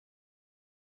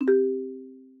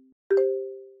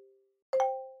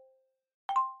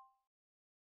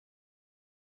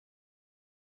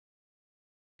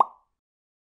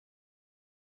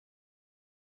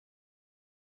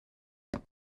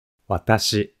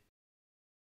私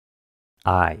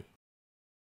I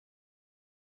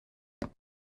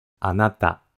あな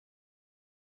た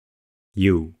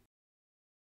You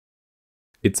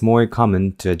It's more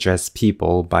common to address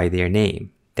people by their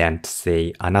name than to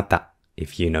say あなた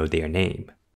if you know their name.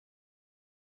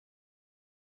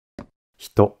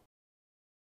 人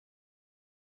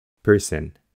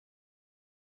person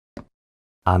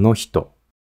あの人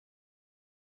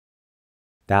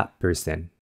that person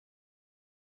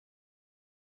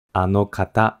あの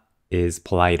方 is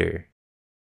politer.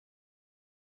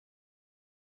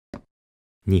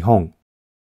 日本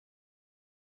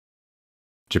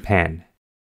Japan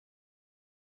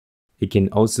It can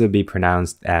also be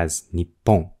pronounced as 日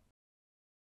本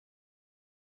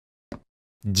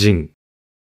人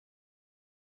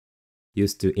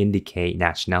used to indicate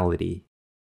nationality.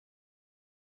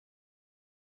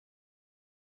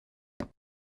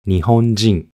 日本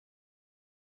人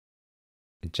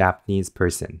a Japanese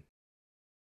person.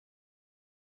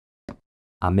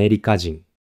 アメリカ人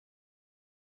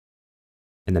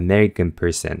an American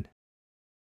person.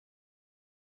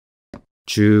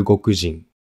 中国人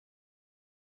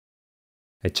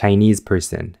a Chinese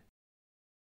person.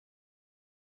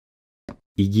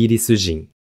 イギリス人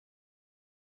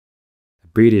a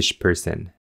British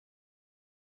person.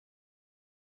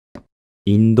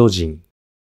 インド人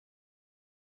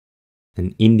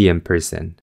an Indian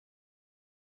person.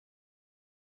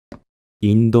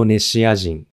 インドネシア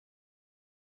人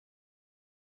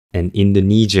an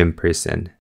Indonesian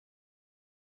person.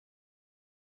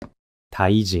 タ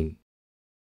イ人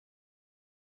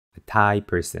a Thai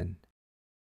person.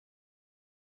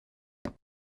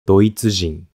 ドイツ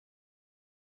人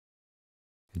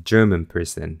a German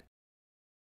person.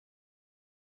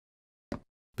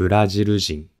 ブラジル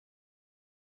人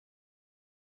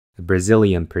a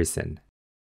Brazilian person.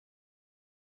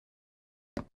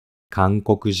 韓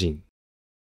国人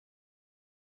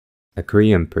a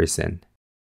Korean person.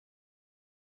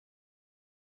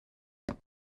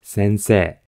 先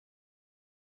生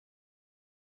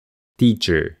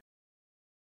teacher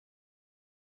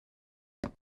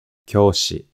教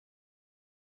師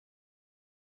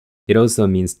It also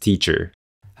means teacher.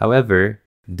 However,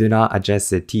 do not address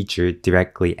the teacher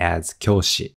directly as 教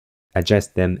師.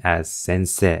 Address them as 先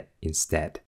生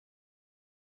instead.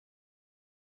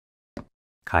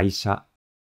 会社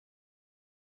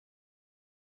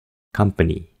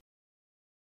company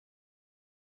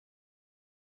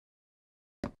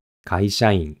会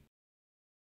社員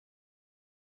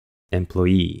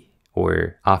employee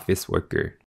or office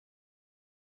worker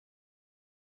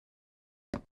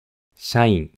社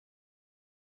員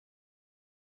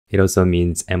It also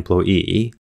means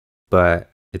employee, but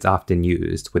it's often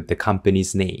used with the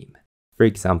company's name. For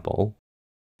example,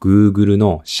 Google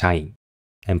の社員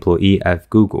employee of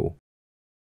Google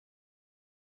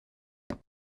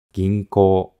銀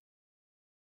行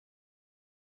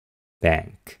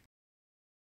bank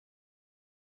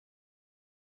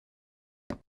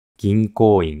銀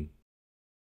行員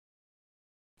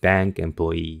bank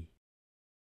employee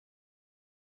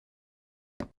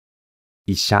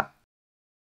医者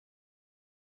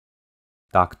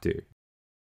doctor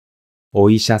お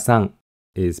医者さん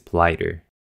is politer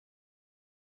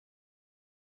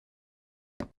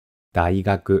大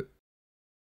学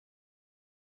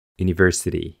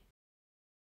university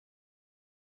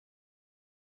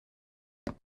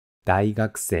大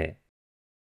学生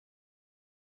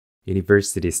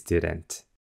university student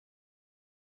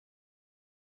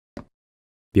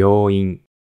病院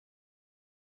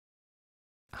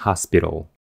hospital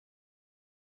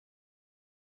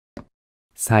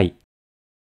歳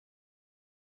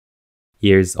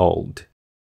years old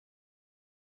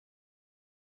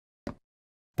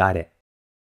誰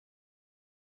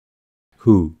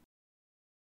who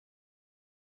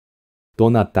ど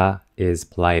なた is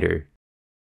politer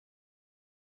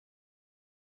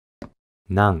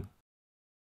何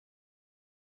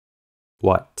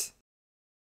what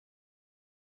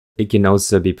It can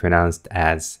also be pronounced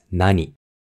as 何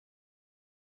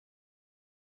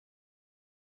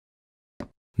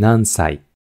何歳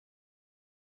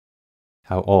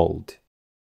How old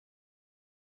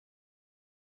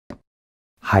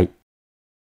はい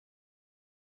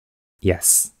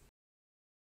Yes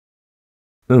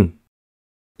うん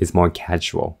is more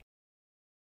casual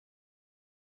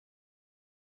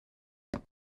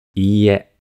いい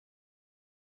え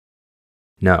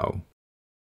No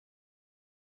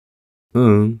う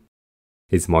ん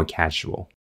is more casual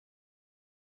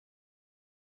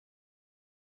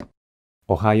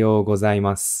おはようござい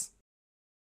ます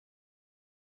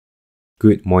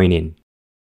Good morning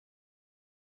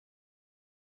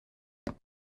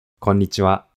こんにち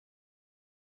は。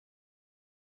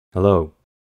Hello.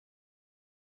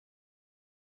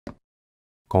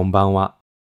 こんばんは。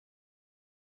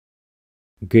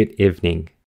Good evening.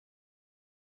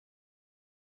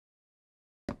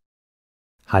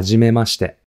 はじめまし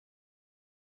て。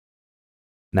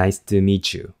Nice to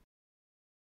meet you.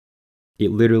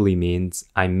 It literally means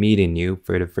I'm meeting you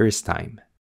for the first time.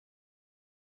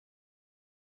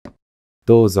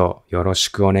 どうぞよろし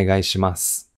くお願いしま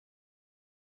す。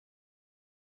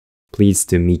Pleased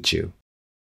to meet you.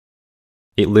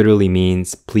 It literally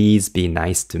means please be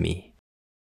nice to me.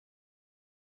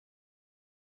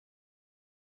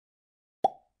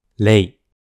 0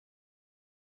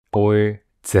 or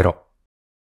 0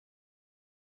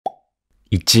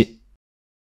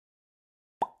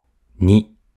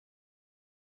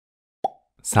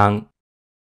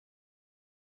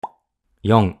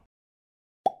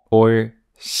 1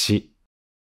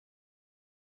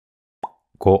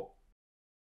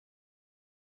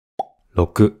 2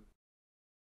 3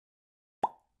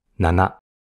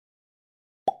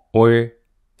 4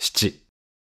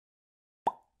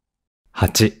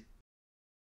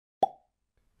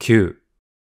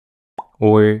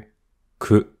 or 4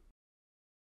 5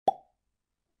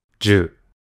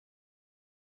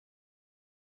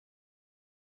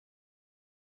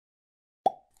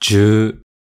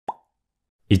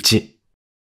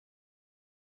 6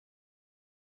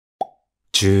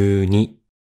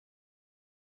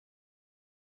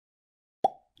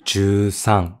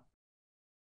 7 or 7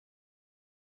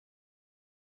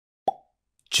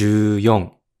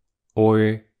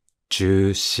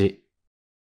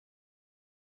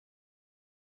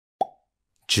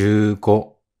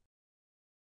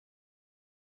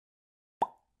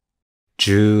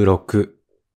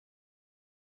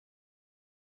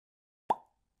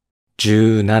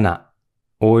 8 9 or 9 10 11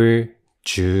 12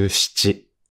 13 14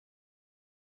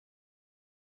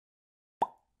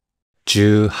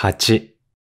 or 14 15 16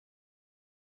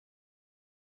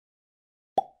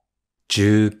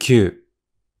 17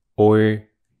 or 17 18 19 or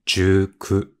 19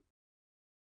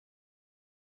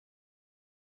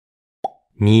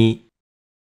 20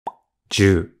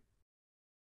 30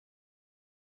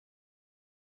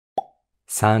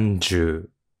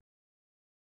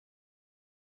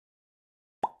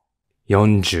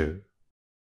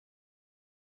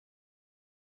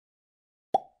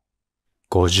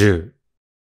 40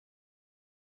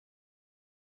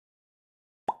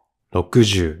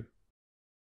 50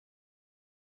 60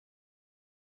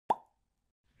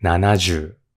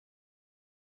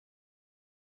 70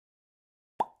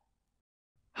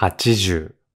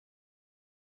 80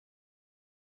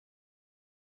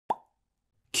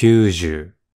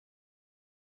 90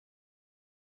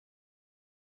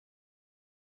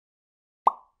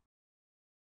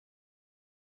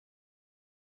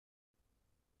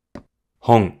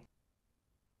 本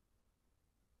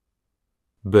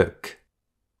book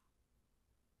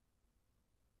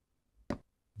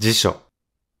辞書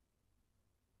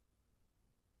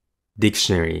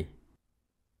dictionary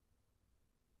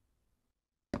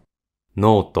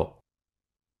ノート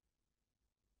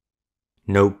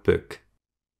notebook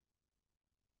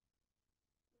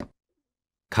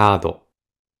カード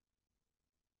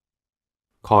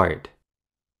card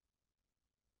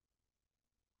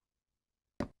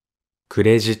ク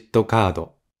レジットカー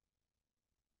ド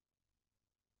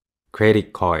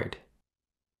credit card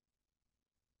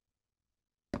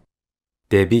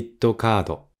デビットカー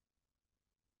ド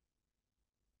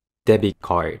debit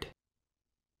card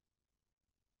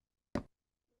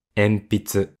鉛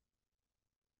筆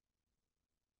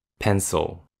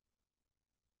pencil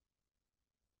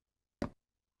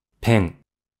ペン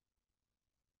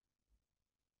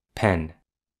pen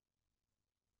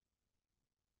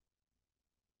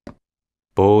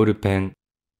ボールペン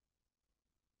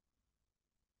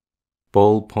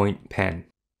ballpoint pen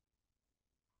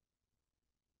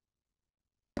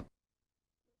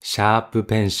シャープ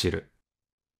ペンシル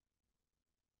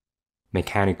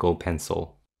mechanical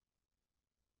pencil.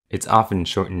 It's often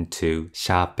shortened to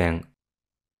シャーペン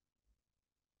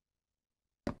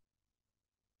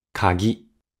鍵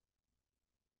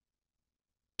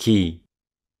key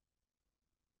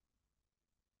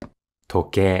時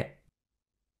計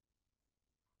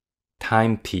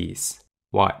timepiece,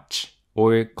 watch,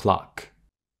 or clock.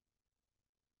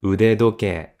 腕時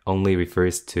計 only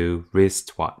refers to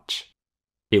wristwatch.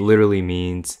 It literally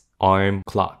means arm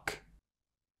clock.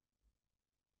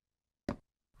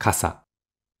 傘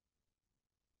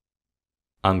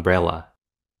umbrella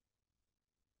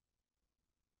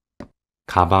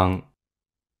カバン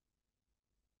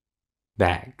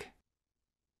bag.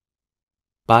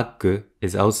 Bag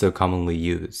is also commonly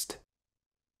used.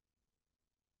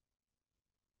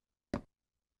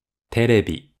 テレ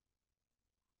ビ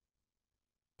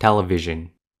television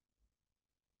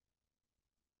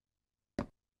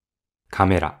カ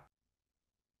メラ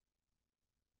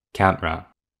camera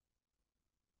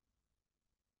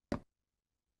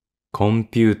コン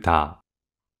ピュータ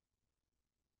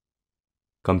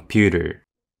ー computer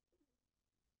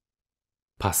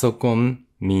パソコン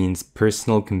means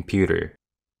personal computer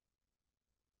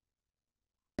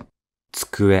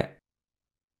机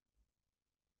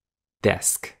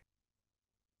desk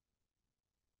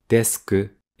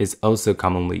desk is also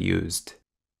commonly used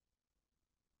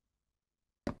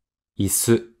椅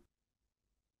子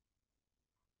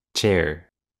chair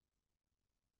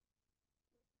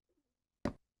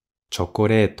チョコ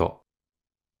レート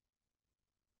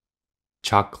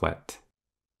chocolate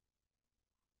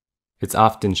It's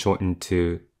often shortened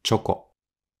to チョコ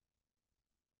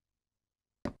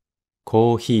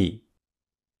コーヒ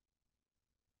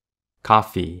ー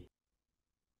coffee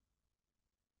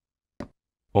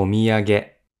お土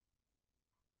産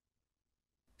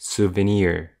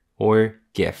souvenir or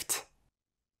gift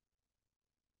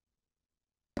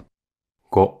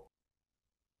語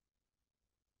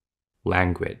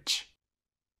language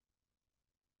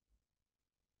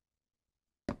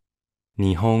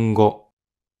日本語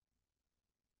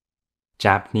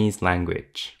Japanese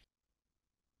language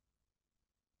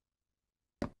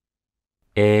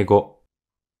英語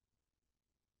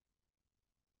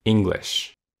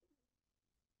English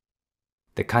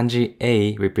The kanji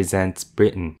A represents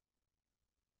Britain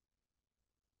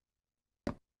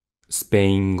スペ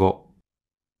イン語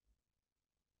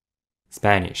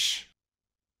Spanish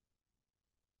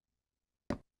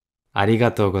あり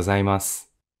がとうございま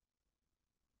す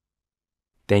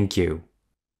Thank you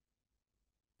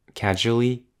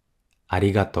Casually あ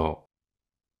りがと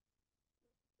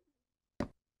う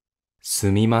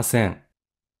すみません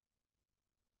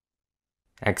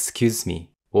Excuse me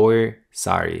or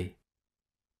sorry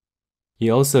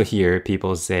You also hear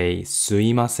people say す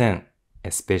いません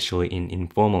especially in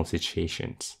informal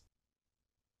situations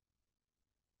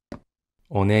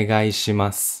お願いし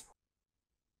ます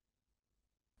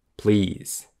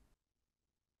Please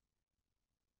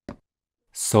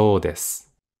そうで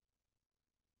す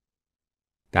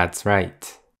That's right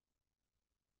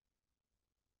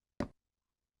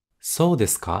そうで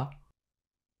すか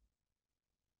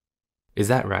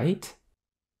Is that right?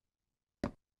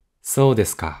 そうで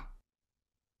すか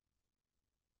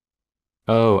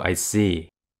Oh, I see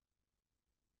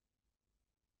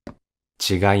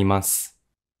違います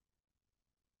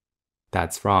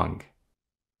That's wrong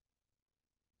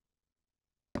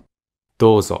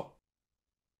どうぞ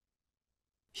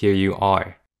Here you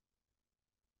are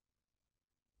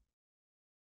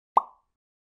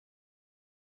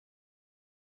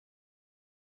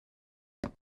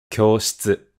教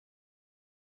室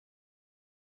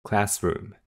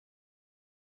classroom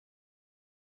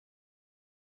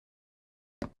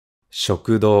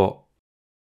食堂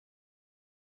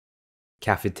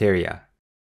cafeteria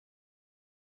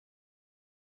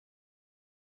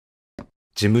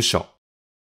事務所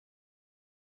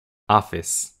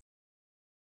office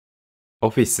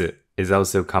Office is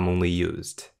also commonly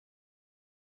used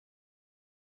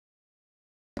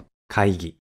会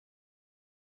議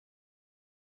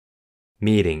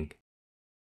meeting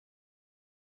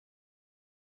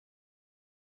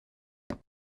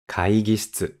会議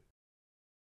室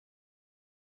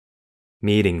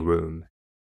meeting room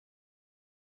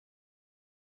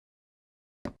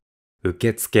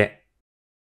受付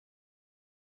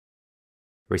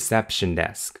reception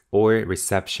desk or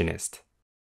receptionist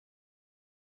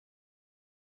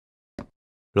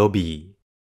ロビ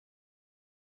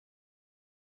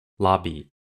ー lobby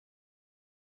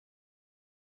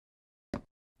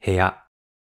部屋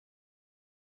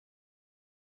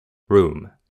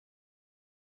room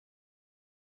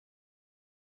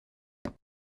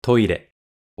トイレ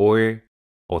or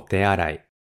お手洗い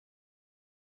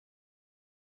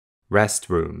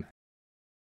restroom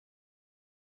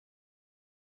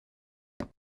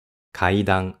階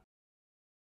段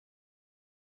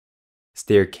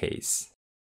staircase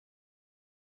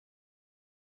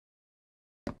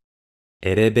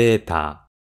エレベータ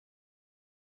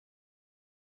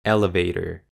ー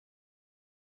elevator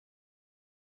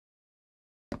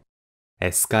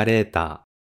エスカレータ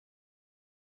ー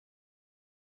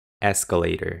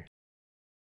escalator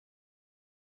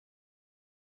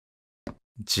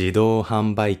自動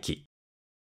販売機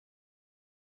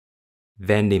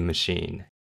vending machine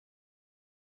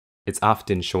It's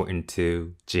often shortened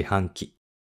to 自販機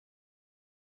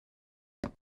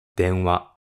電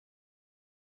話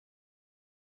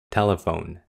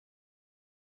telephone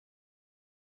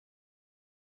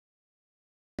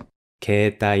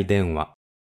携帯電話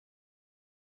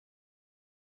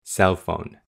cell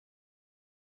phone.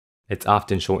 It's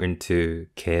often shortened to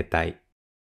携帯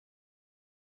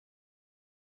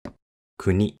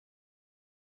国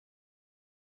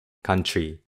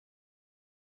country.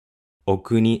 お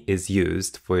国 is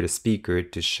used for the speaker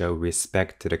to show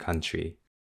respect to the country.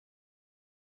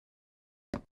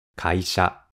 会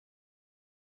社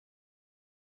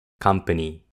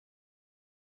company.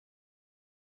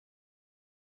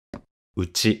 う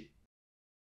ち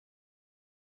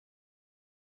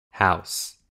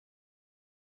house.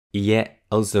 家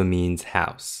also means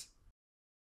house.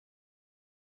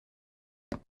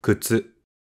 靴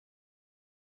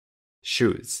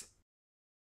shoes.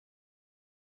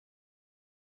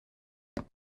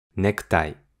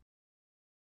 necktie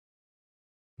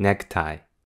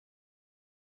necktie.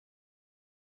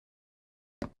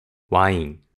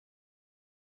 wine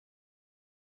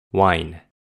wine.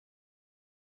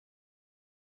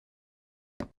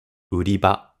 売り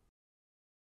場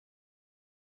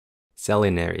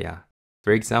selling area.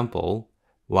 For example,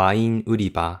 ワイン売り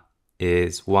場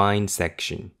is wine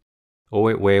section,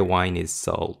 or where wine is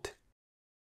sold.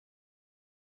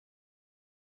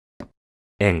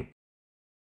 円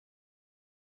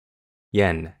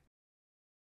yen.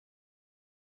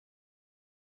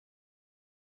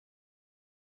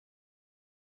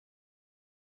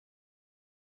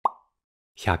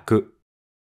 100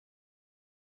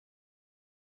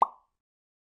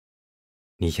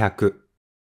 200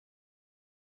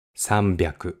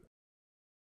 300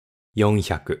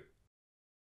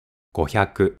 400 500 600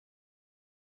 700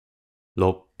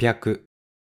 800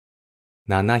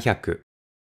 900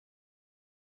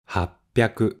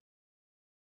 300 600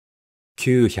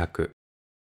 800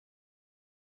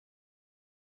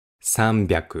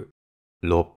 1000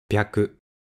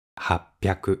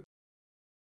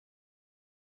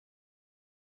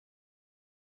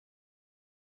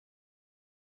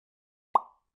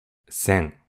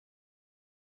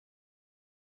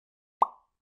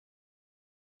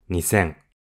 2000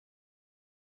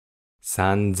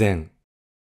 3000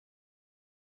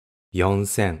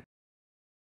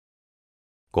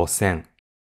 4000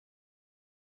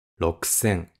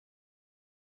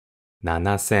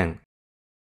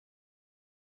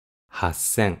 5000 6000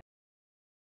 7000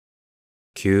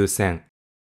 8000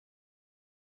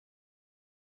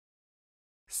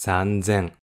 9000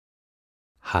 3000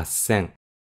 8000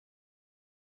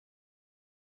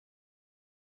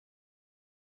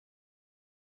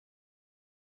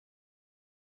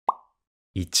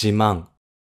 1万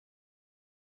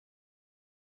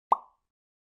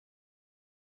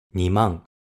2万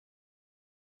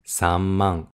3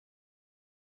万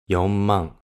4万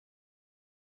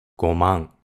5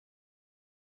万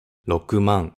6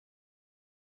万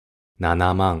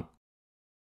7万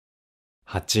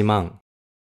8万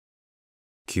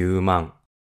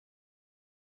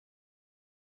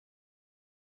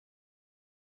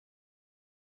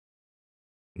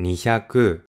9万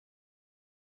261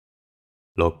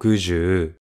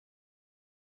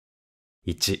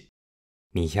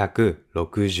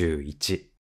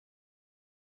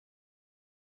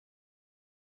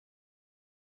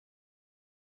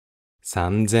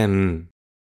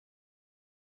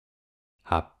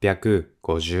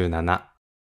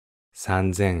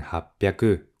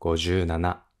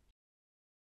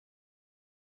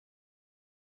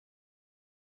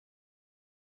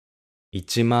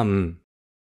 261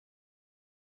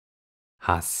 3857 3857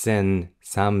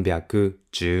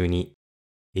 18312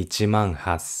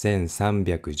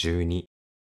 18312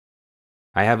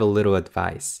 I have a little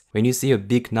advice. When you see a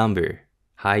big number,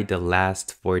 hide the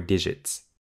last four digits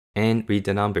and read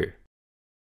the number.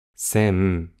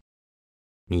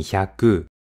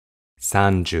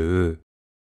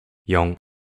 1234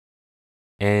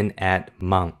 and add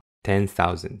万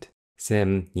 10,000.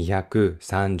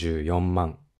 1234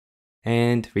万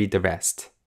and read the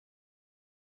rest.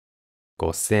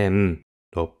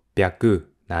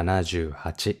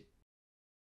 5678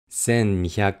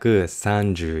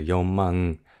 1234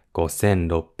万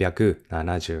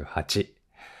5678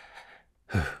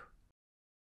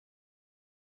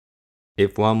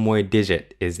 If one more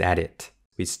digit is added,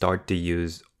 we start to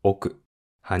use 億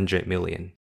 100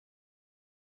 million.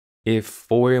 If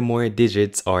four more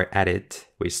digits are added,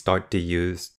 we start to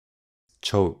use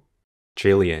兆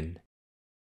trillion.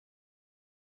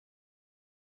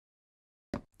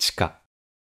 地下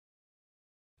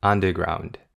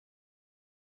underground.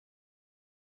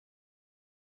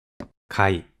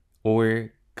 階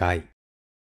or 階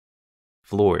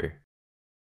floor.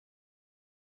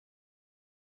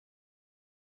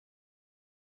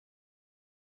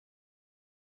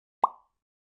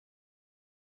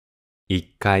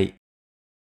 1階、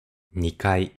2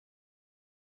階、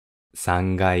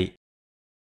3階、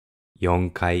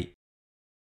4階、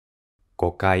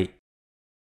5階、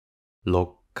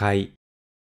6階、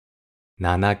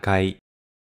7階、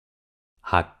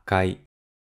8階、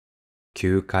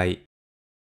9階、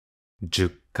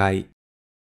10階、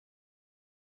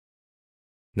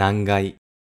何階、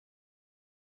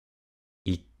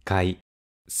1階、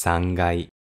3階、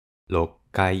6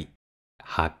階、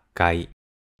8階、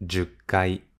10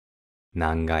階、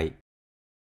何階。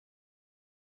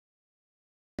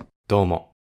どう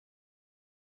も。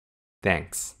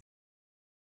Thanks.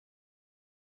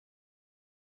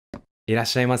 いらっ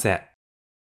しゃいませ。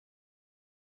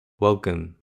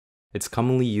Welcome. It's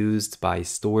commonly used by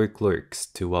store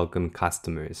clerks to welcome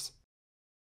customers.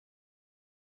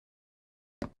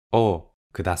 おう、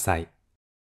ください。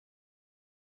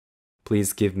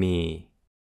Please give me.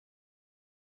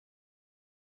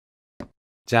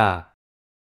 じゃあ。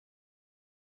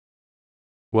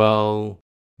Well,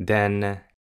 then,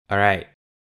 alright.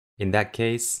 In that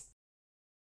case,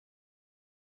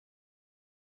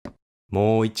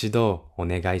 もう一度お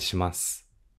願いします。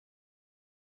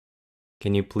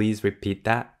Can you please repeat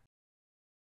that?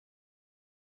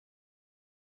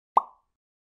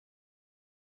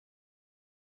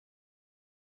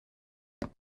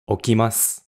 起きま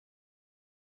す。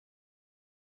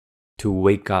To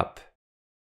wake up.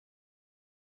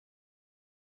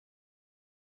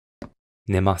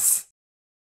 寝ます。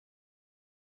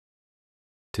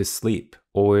To sleep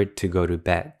or to go to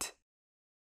bed.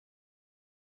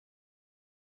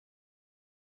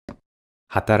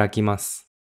 働きます。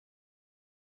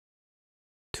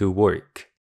To work.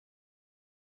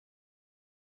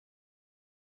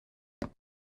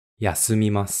 休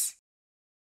みます。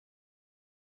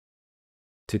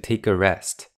To take a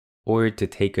rest or to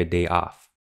take a day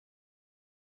off.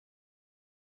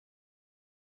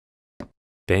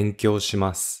 勉強し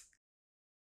ます。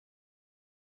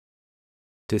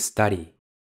To study.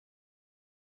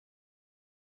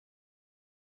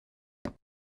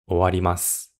 終わりま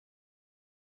す。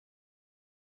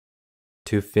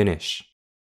To finish.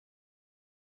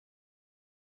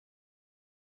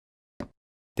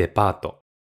 デパート。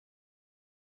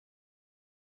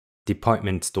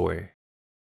Department store.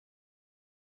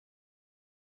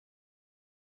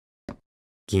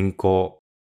 銀行。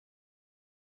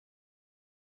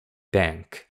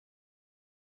Bank.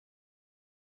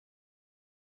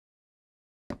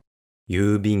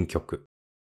 郵便局。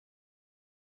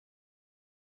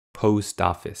Post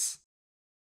office.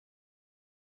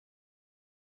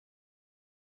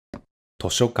 図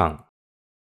書館。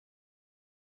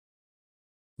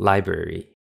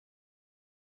Library.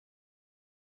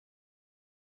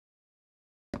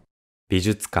 美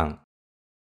術館。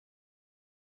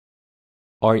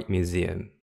Art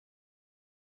museum.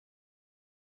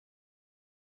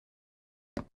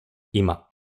 今。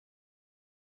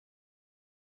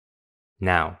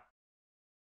Now.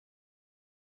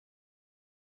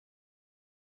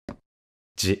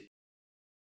 時。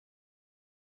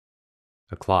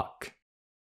A clock.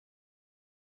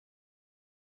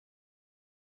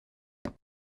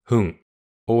 分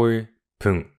or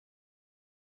分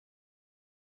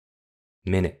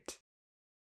minute.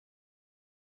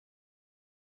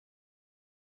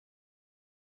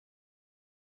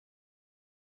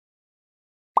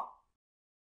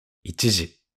 1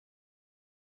時。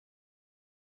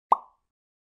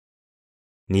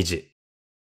2時。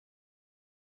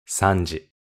3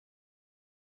時。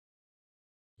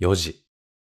4時。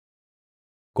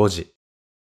5時。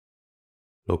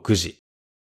6時。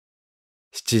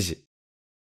7時。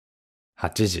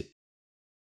8時。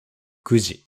9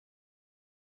時。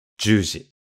10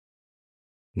時。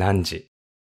何時。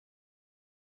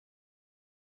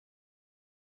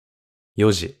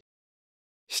4時。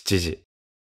7時。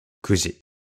9時。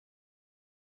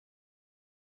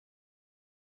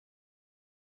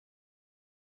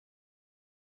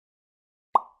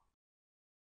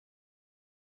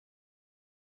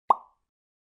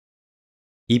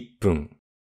1分。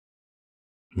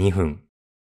2分。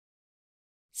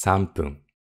3分。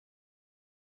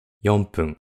4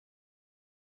分。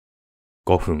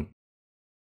5分。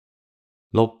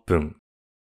6分。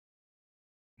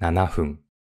7分。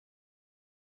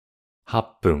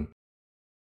8分。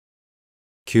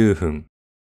9分。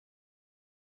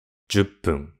10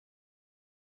分。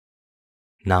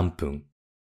何分。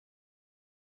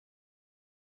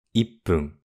1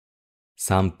分。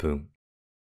3分。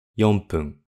4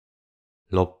分。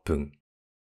6分。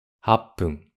8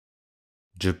分。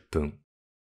10分。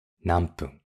何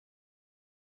分。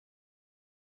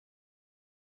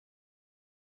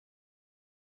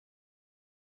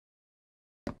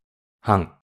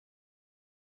半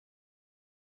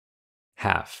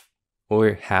half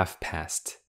or half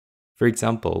past. For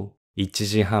example, 1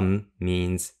時半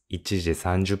means 1時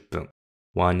30分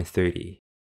 1:30.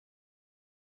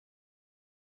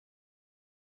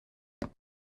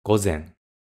 午前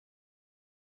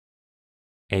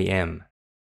AM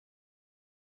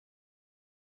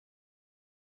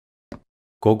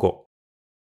午後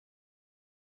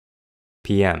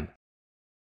PM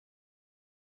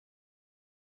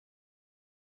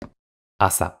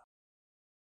朝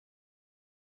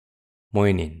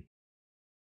morning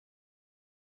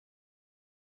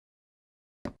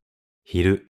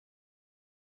昼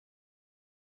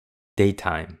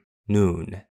daytime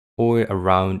noon or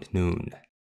around noon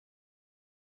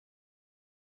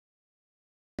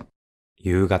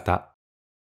夕方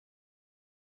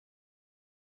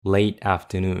late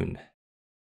afternoon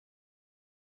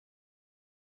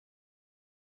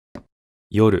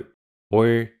夜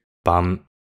or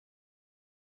晩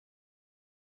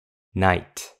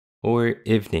night or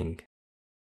evening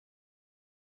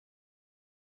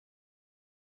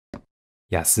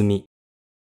休み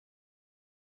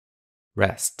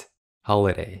rest,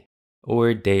 holiday,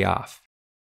 or day off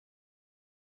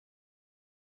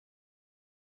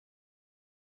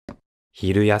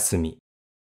昼休み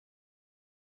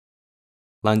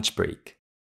lunch break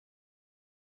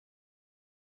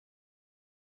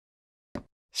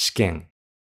試験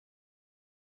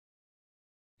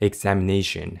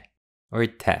examination or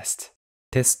test.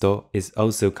 Testo is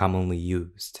also commonly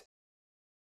used.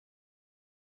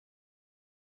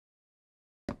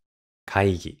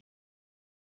 会議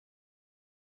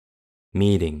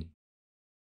meeting.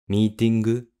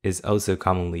 Meeting is also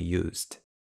commonly used.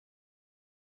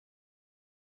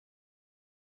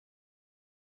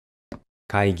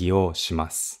 会議をしま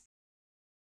す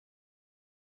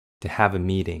to have a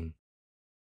meeting.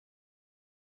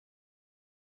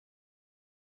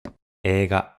 映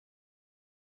画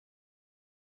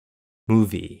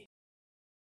movie.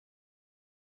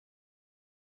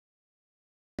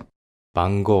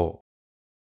 番号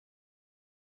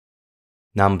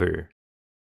number.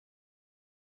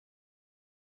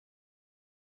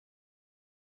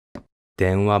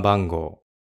 電話番号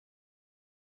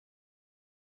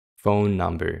phone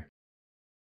number.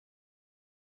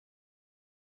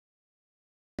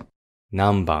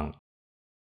 何番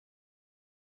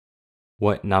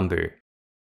what number.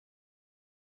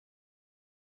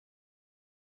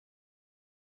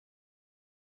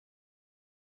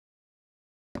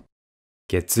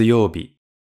 月曜日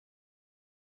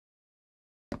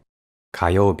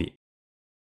火曜日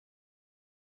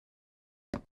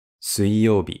水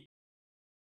曜日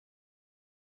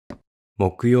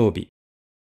木曜日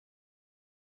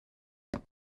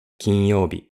金曜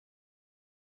日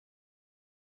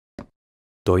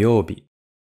土曜日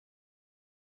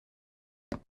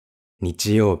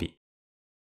日曜日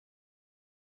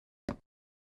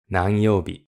何曜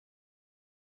日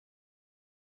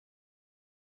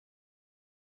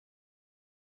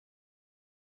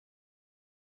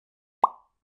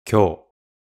今日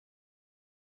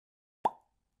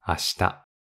明日昨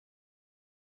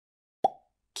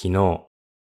日明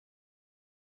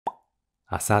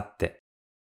後日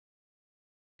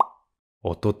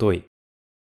おととい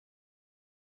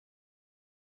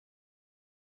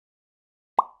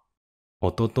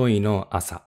おとといの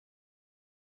朝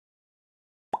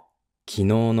昨日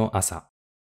の朝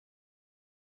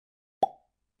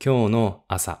今日の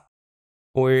朝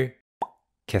or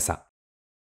今朝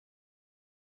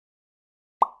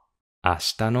明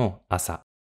日の朝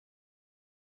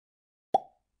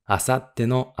明後日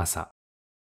の朝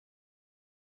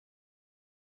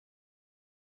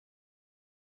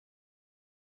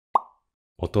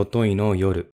おとといの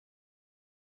夜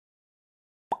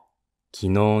昨日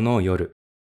の夜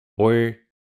or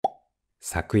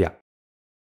昨夜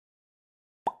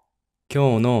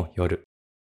今日の夜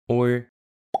or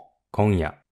今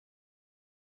夜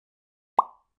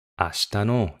明日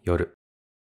の夜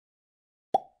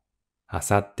明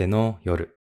後日の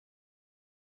夜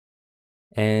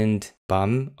and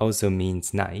밤 also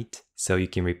means night, so you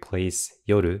can replace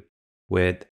夜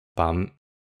with 晩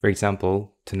For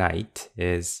example, tonight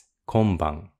is 今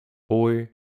晩 or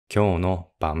今日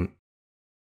の晩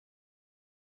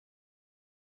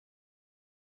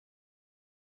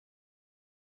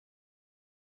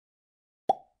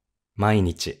毎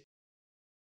日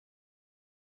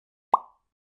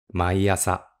毎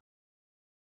朝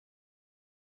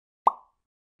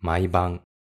毎晩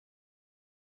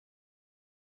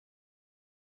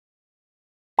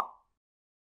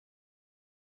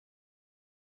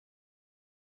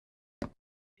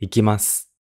行きま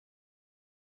す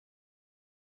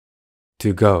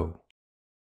to go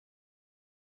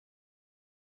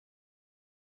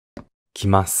来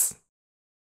ます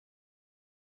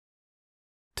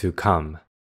to come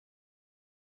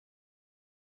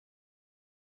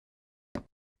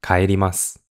帰りま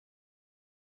す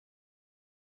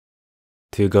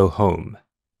to go home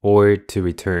or to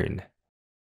return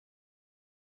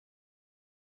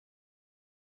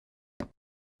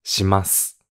しま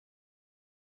す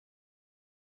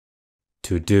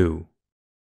to do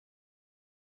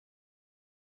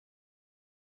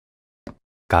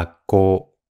学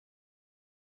校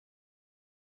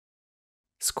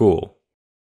school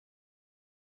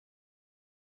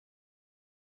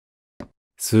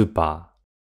スーパ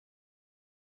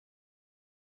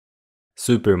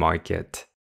ー supermarket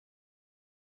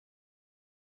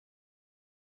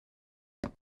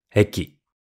駅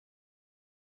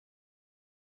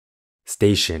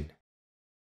station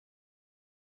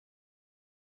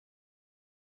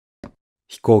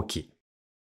飛行機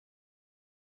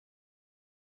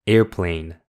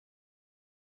airplane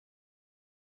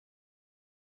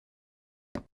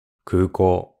空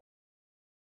港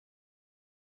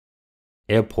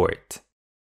airport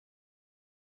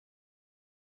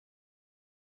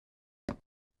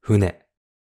船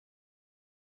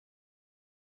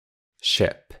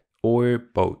ship or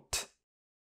boat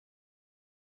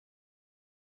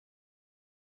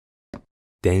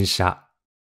電車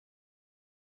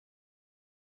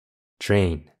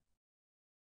train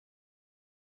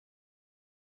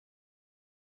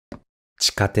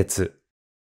地下鉄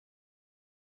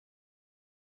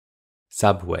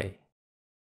subway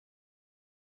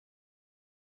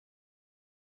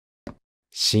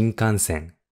新幹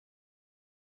線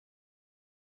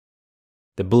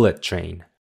the bullet train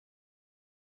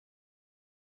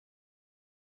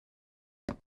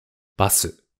バ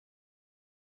ス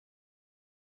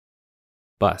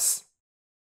bus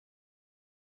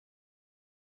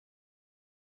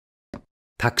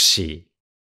タクシー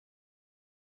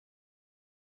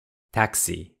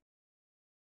taxi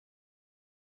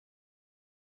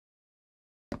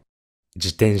自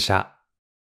転車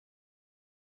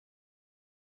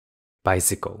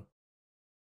bicycle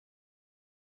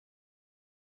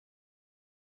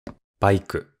バイ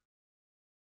ク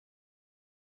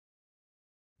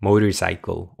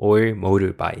motorcycle or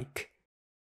motorbike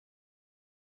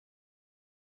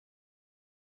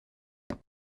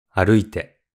歩い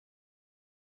て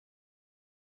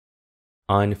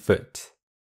on foot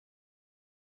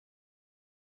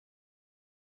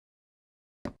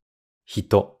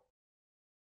人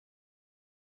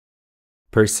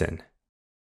person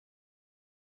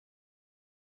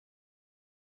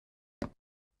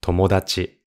友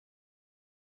達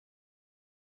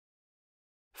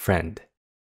friend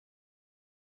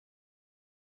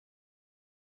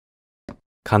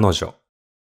彼女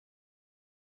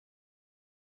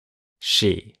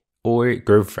she or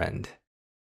girlfriend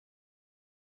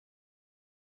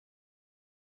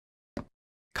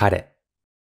彼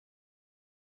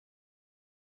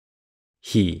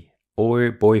he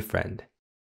or boyfriend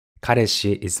彼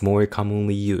氏 is more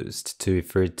commonly used to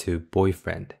refer to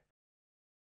boyfriend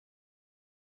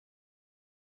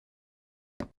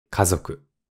家族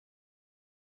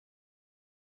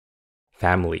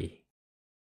family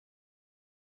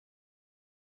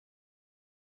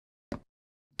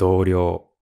同僚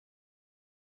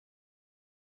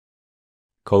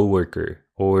coworker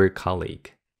or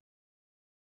colleague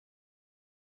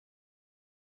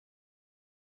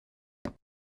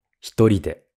一人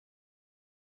で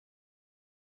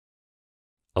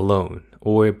alone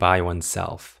or by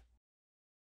oneself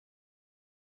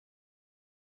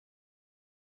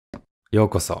よう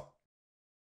こそ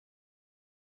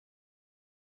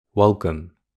welcome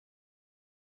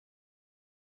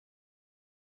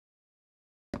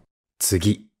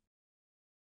次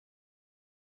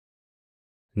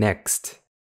next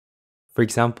for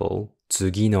example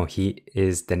次の日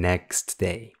is the next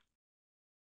day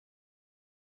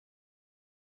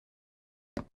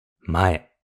前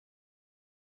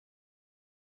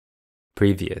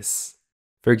previous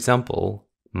for example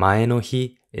前の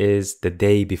日 is the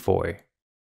day before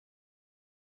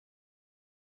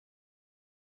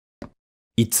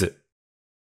いつ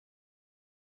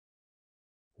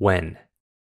when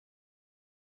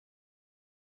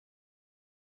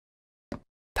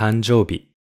誕生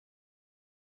日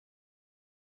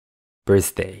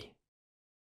birthday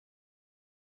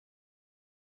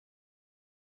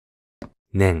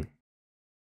年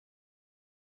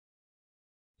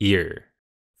year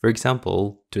for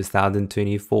example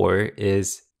 2024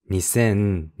 is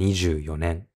 2024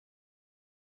年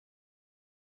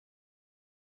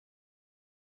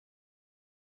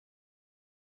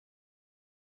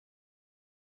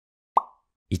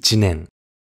1年、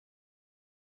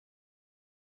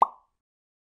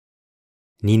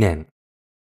2年、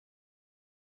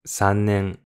3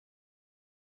年、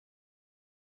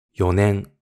4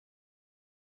年、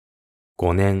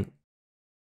5年、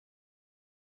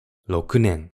6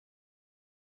年、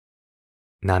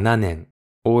7年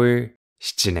or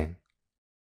 7年、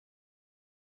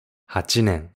8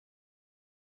年、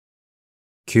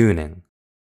9年、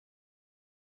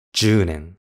10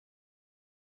年、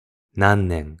何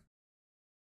年、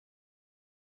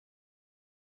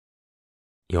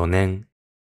4年、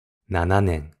7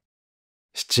年、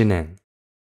7年、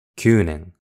9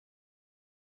年。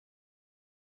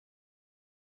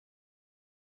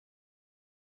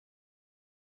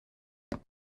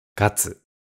月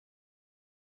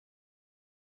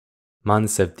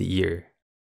months of the year.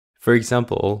 For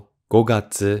example, 5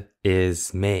月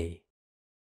is May.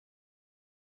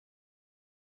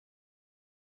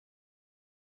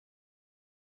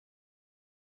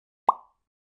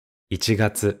 1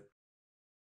月、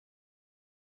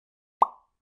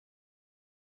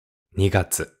2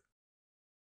月、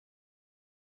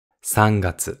3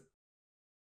月、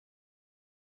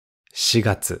4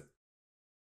月、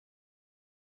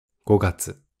5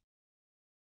月、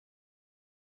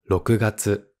6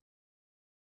月、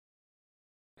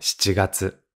7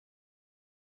月、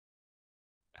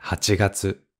8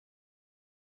月、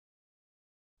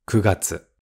9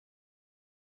月、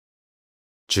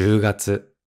10月、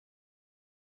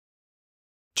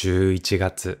11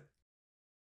月、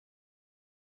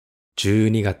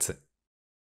12月。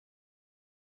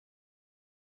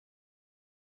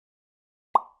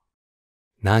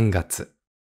何月、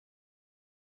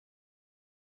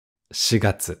4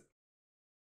月、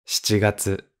7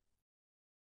月、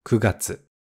9月。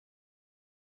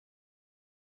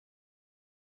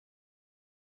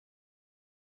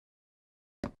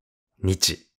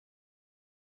日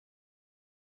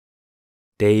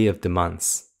day of the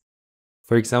months.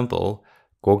 For example,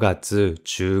 5月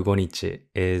15日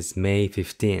is May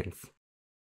 15th.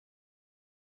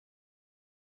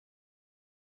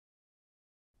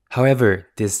 However,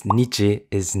 this nichi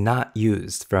is not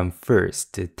used from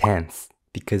 1st to 10th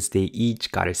because they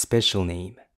each got a special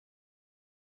name.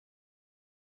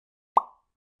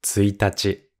 1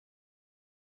日、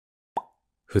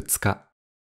2日、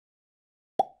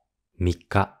3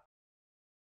日、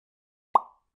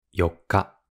4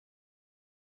日、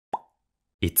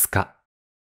5日、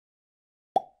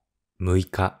6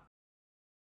日、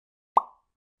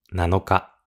7日、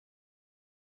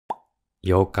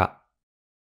8日、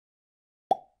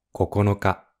9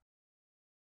日、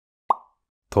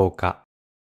10日。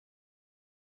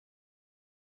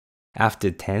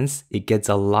After tense, it gets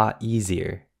a lot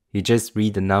easier. You just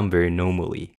read the number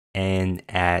normally and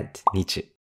add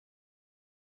nichi.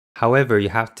 However, you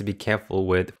have to be careful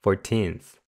with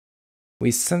 14th.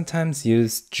 We sometimes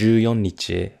use 14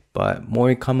日, but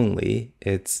more commonly,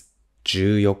 it's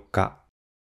 14日.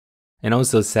 And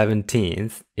also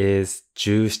 17th is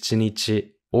 17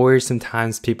日, or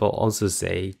sometimes people also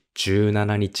say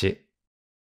 17日.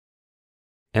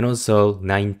 And also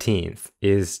 19th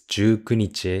is 19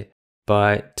日,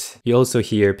 but you also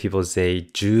hear people say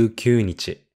 19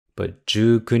日, but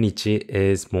 19日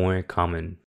is more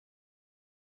common.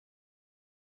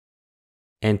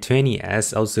 And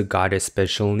 20s also got a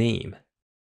special name.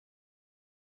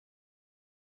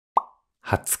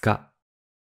 20日.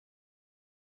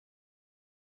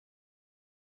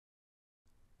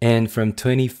 And from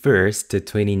 21st to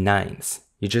 29th,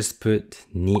 you just put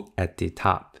ni at the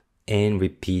top and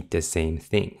repeat the same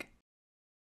thing.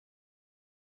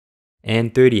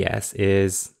 And 30th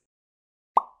is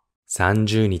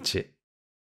 30日.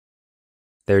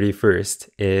 31st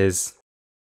is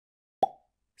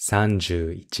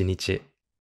 31日.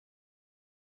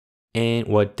 And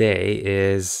what day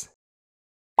is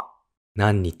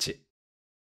何日?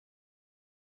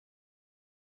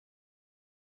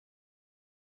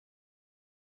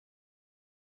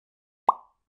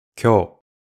 今日、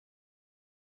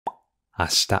明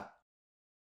日、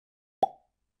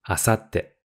明後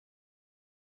日、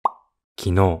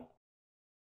昨日、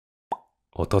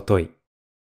おととい、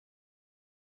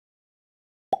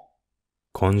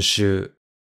今週、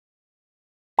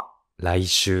来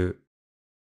週、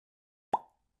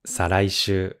再来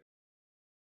週、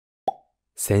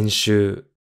先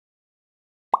週、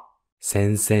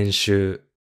先々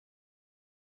週、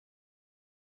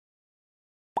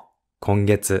今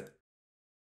月、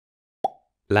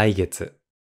来月、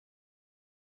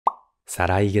再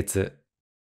来月、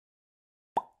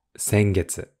先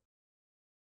月、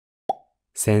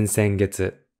先々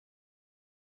月、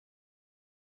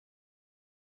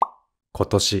今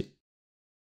年、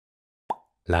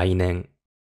来年、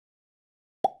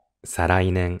再来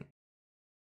年、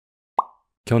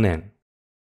去年、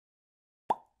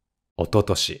一昨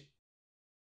年。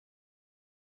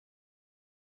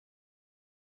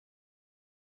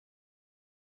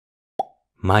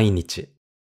毎日、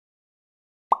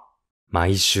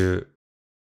毎週、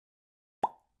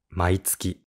毎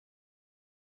月、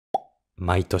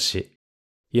毎年。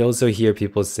You also hear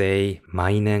people say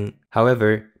毎年.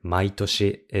 However, 毎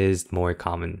年 is more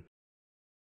common.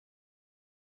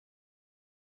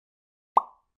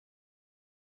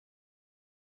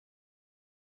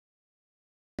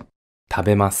 食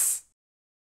べます。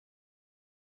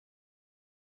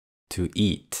to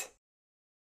eat.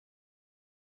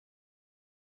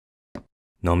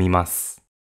 飲みます。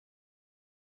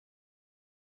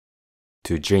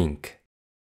to drink.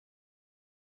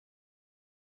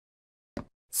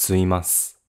 吸いま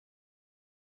す。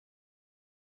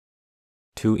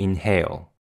to inhale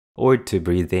or to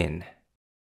breathe in.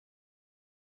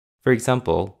 For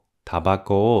example, タバ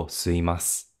コを吸いま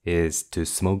す is to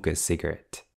smoke a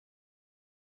cigarette.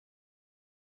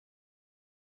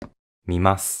 見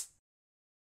ます。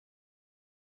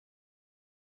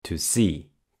to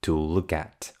see, to look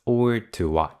at, or to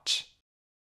watch.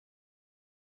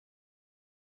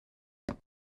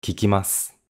 聞きま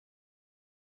す。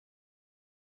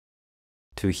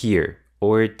to hear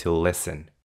or to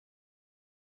listen.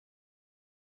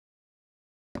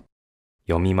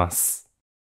 読みます。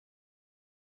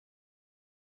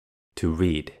to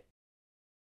read.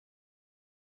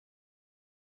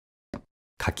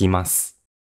 書きます。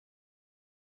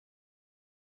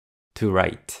to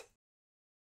write.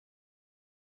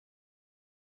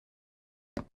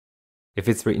 If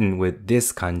it's written with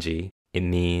this kanji, it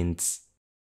means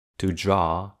to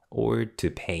draw or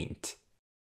to paint.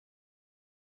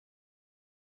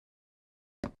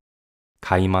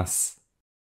 買います。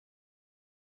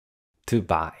to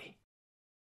buy.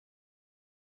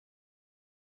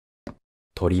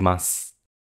 撮ります。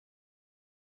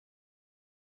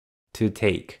to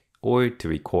take or to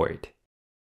record.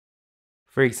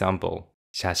 For example,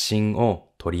 写真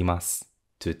を撮ります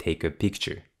to take a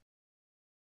picture.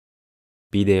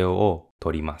 ビデオを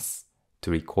撮ります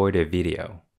to record a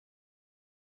video.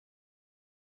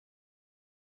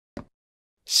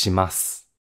 しま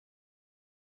す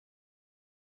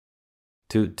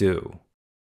to do.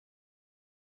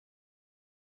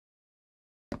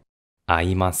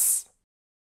 会います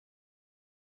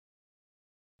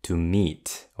to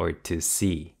meet or to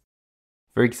see.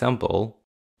 For example,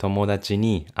 友達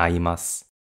に会いま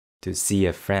す to see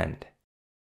a friend.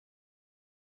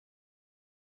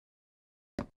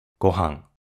 ご飯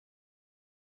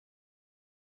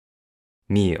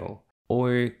meal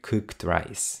or cooked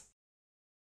rice.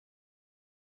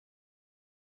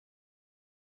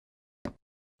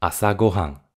 朝ごは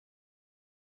ん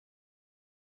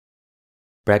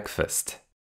breakfast.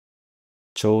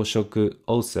 朝食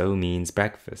also means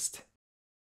breakfast.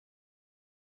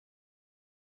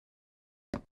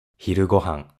 昼ご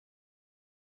はん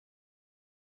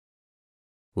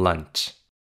lunch.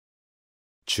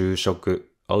 昼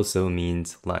食 also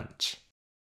means lunch.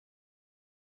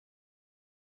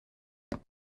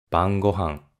 晩ごは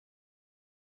ん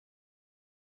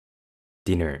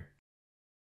dinner.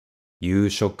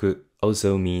 夕食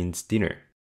also means dinner.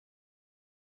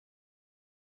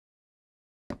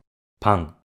 パ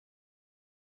ン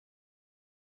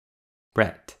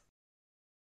bread.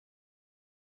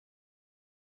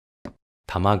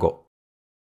 卵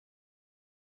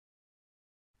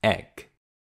egg.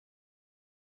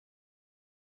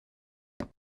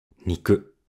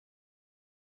 肉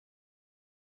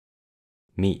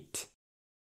meat.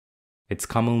 It's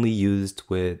commonly used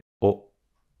with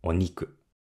お肉。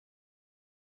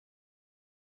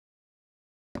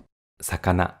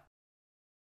魚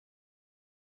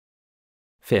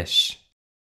fish.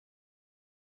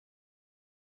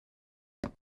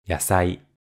 野菜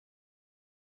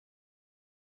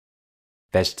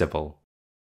vegetable.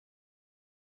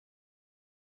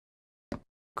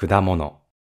 果物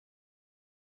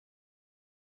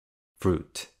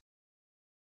fruit.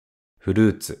 フ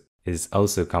ルーツ is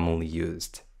also commonly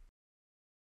used.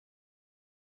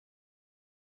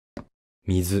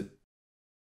 水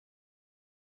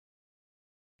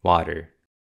water.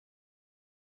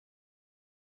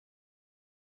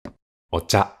 お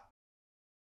茶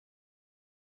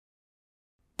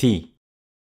tea.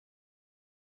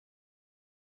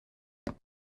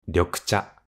 緑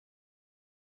茶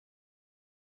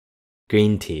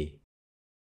green tea.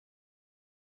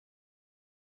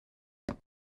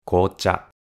 紅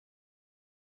茶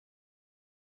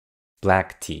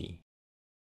black tea.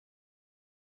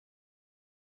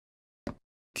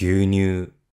 牛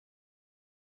乳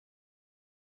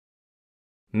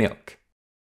milk.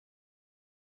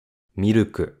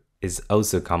 Miruku is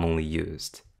also commonly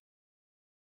used.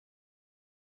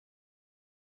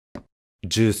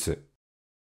 Juice.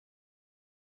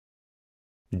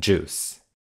 Juice.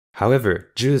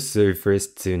 However, juice refers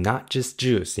to not just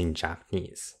juice in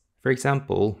Japanese. For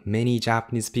example, many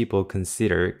Japanese people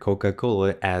consider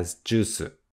Coca-Cola as juice.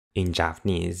 In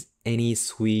Japanese, any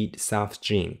sweet soft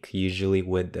drink, usually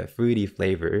with a fruity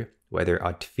flavor, whether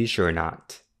artificial or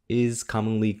not, is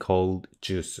commonly called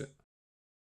juice.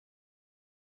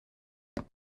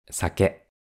 Sake.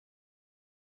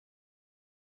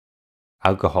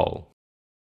 Alcohol.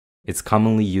 It's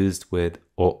commonly used with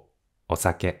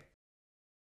osake.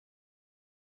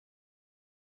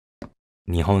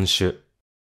 Nihonshu.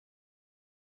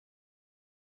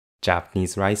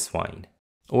 Japanese rice wine,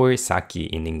 or sake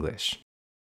in English.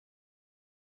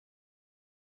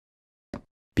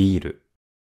 Biru.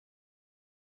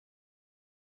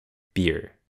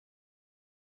 Beer.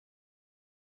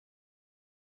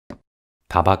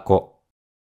 Tabako.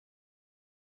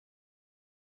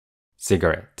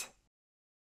 Cigarette.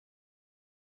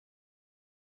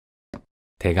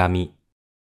 手紙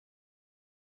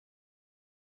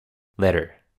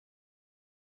letter.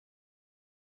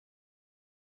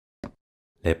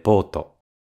 レポート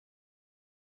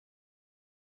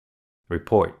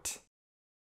report.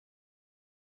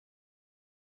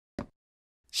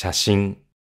 写真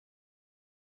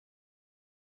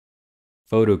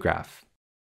photograph.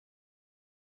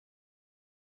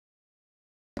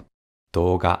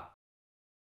 動画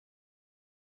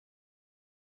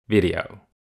video.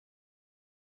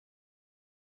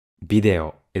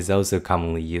 Video is also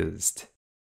commonly used.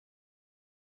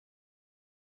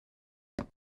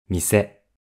 店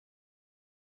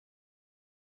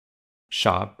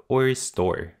shop or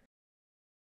store.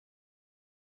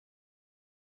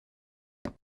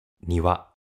 庭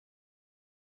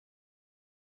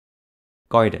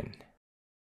garden.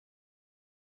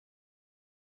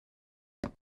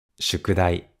 宿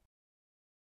題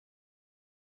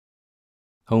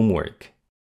homework.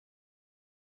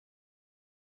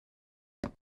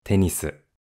 テニス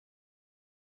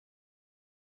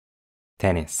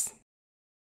tennis.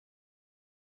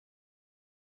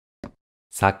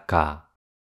 サッカ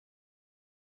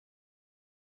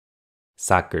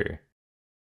ー soccer.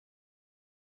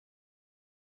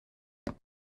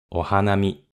 お花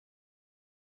見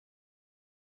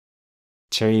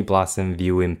cherry blossom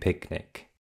viewing picnic.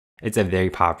 It's a very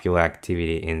popular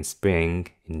activity in spring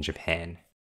in Japan.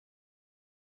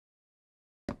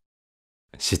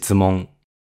 質問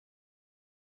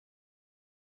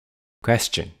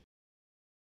question.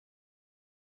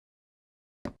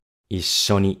 一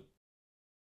緒に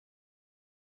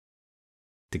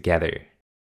together.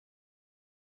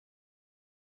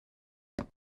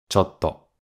 ちょっと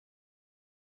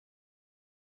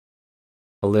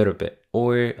a little bit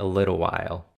or a little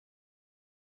while.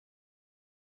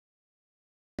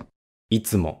 い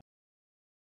つも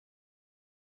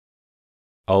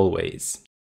always.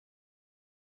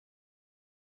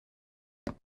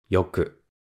 よく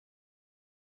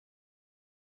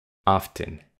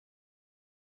often.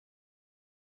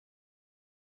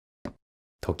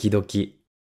 時々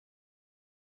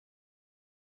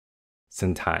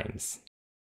sometimes.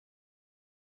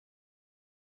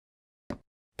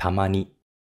 たまに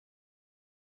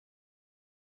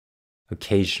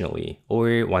occasionally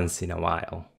or once in a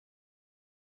while.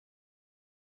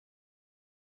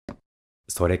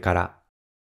 それから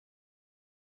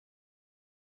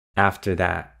after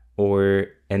that or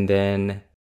and then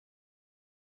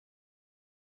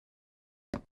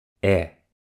ええ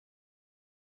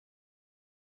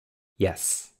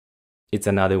yes. It's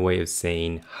another way of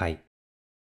saying はい。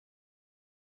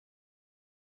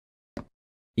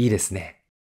いいですね。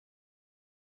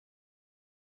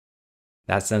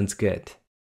That sounds good.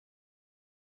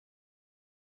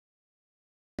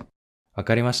 わ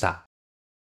かりました。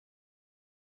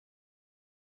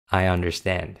I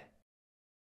understand.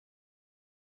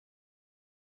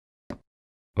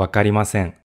 わかりませ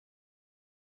ん。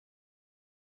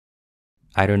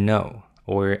I don't know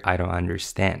or I don't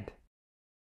understand.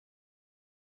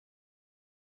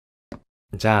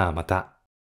 じゃあまた。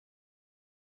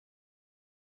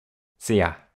See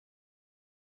ya.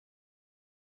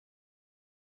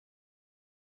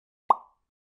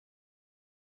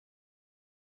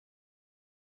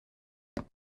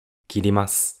 切りま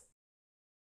す。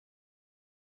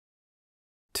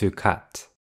to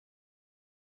cut.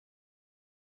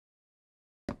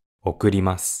 送り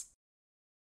ます。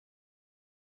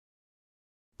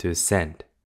to send.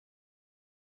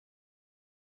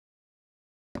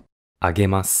 あげ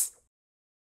ます。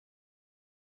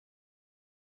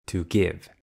to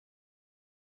give.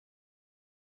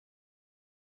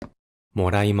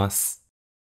 もらいます。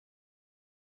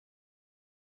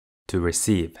to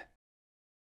receive.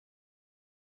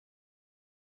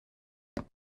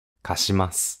 貸し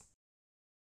ます。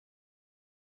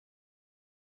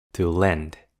to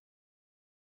lend.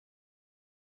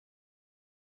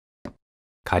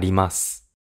 借ります。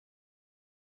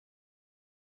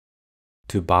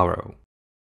to borrow.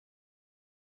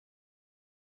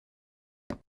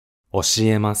 教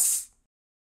えます。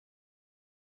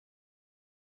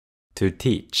to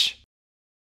teach.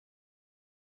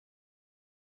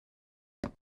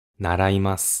 習い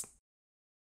ます。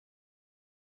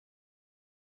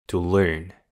to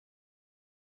learn.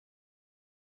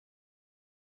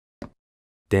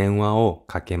 電話を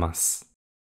かけます。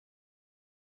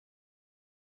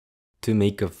to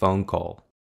make a phone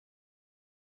call.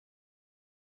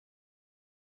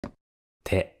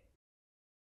 手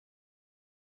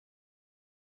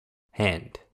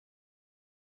hand.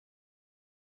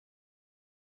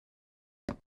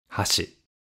 箸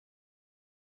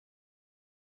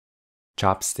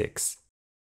chopsticks.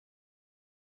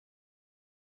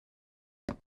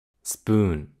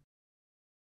 spoon.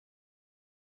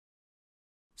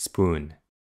 spoon.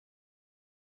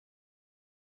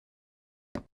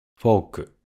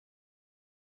 fork.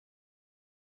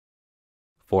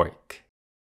 fork.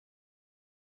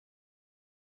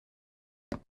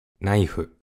 ナイ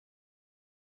フ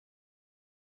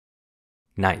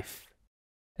knife.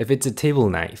 If it's a table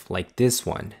knife like this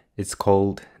one, it's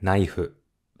called ナイフ.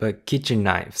 But kitchen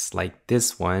knives like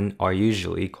this one are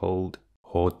usually called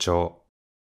包丁.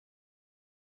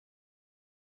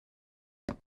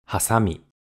 ハサミ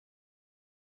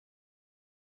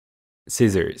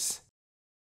scissors.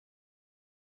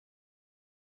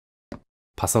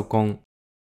 パソコン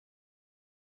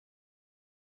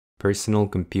personal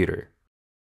computer.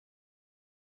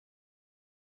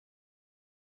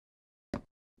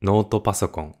 ノートパソ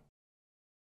コン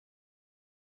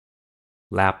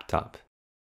laptop.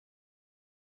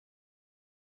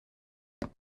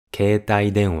 携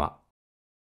帯電話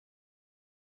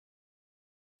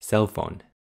cell phone.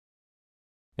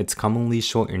 It's commonly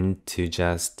shortened to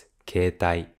just 携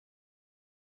帯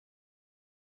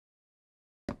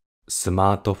ス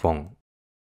マートフォン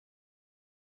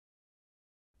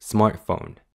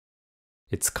smartphone.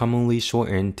 It's commonly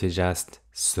shortened to just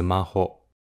スマホ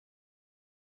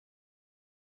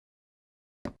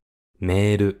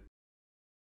メール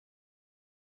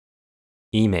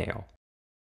email.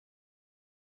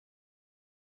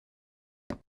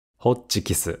 ホッチ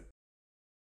キス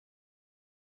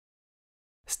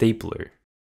stapler.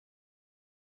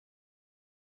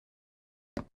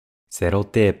 セロ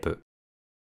テープ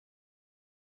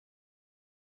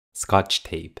scotch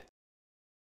tape.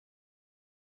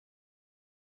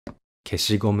 消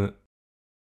しゴム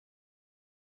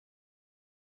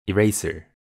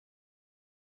eraser.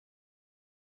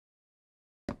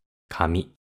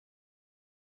 紙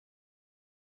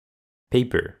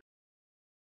paper.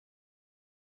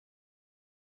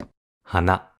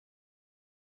 花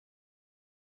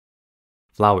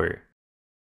flower.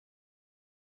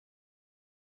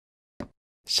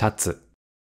 シャツ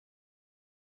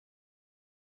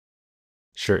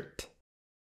shirt.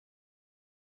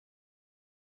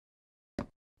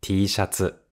 T シャ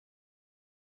ツ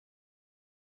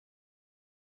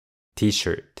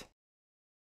T-shirt.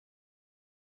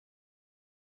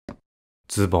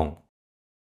 ズボン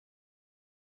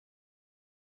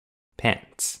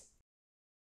pants.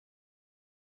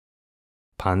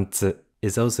 パンツ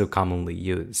is also commonly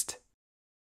used.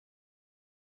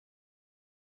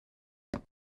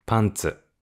 パンツ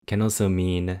can also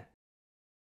mean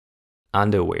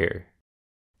underwear.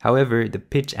 However, the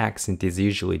pitch accent is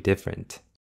usually different.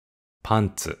 パ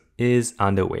ンツ is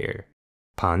underwear.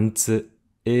 パンツ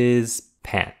is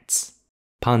pants.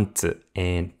 パンツ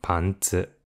and パンツ.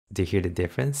 Do you hear the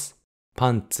difference?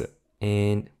 パンツ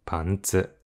and パン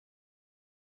ツ.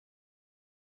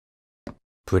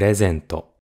 プレゼン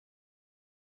ト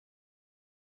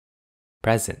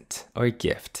present or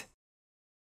gift.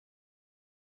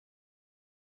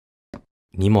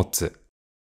 荷物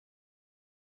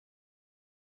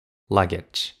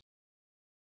luggage.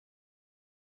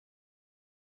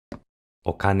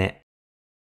 お金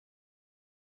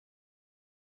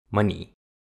money.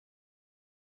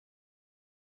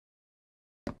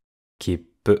 切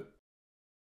符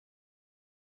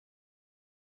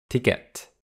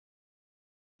ticket.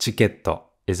 チケッ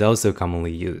ト is also commonly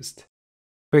used.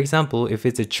 For example, if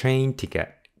it's a train ticket,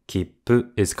 切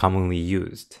符 is commonly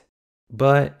used.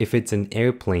 But if it's an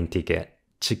airplane ticket,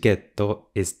 Chiketto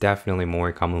is definitely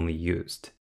more commonly used.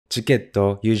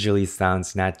 Chiketto usually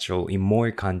sounds natural in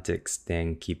more context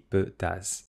than kippu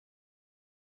does.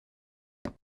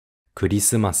 クリ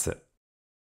スマス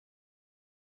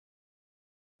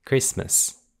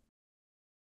Christmas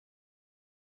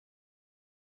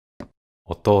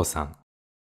お父さん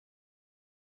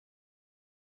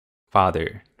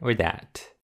Father or dad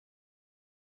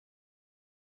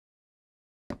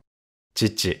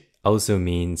父 also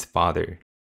means father,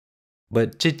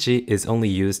 but chichi is only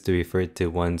used to refer to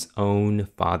one's own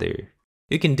father.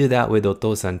 You can do that with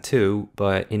otosan too,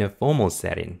 but in a formal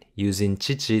setting, using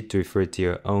chichi to refer to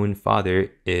your own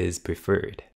father is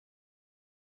preferred.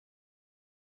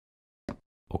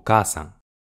 お母さん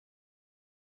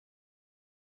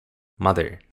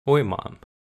Mother or mom.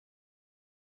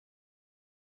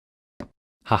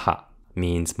 母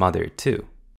means mother too.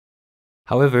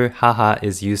 However, haha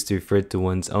is used to refer to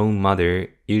one's own mother,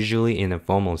 usually in a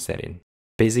formal setting.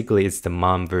 Basically, it's the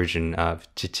mom version of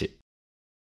chichi.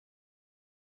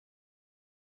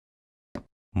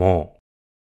 も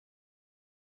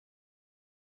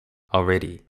う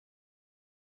already.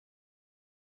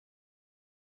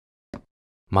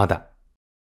 まだ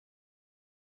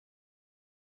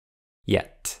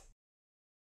yet.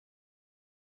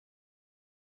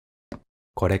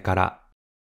 これから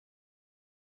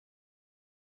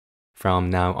from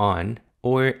now on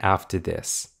or after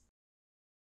this.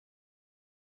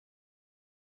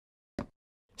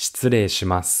 失礼し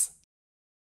ます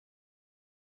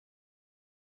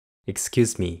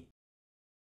Excuse me.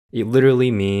 It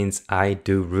literally means I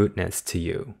do rudeness to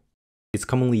you. It's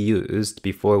commonly used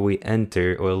before we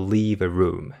enter or leave a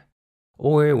room,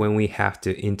 or when we have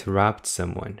to interrupt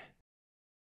someone.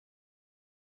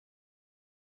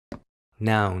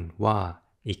 Noun は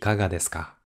いかがです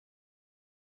か?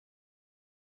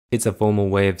 It's a formal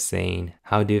way of saying,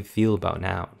 how do you feel about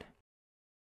noun?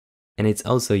 And it's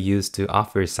also used to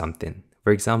offer something.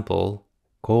 For example,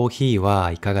 コーヒー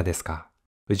はいかがですか?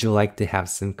 Would you like to have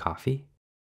some coffee?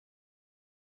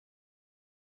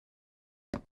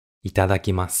 いただ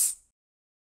きます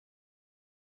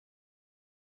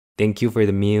Thank you for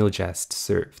the meal just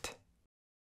served.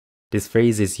 This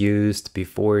phrase is used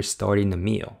before starting a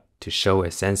meal to show a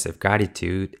sense of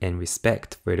gratitude and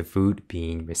respect for the food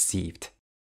being received.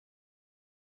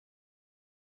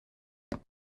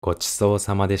 ごちそう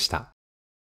さまでした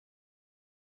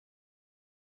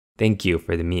Thank you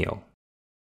for the meal.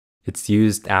 It's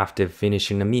used after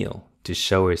finishing a meal to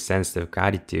show a sense of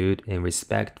gratitude and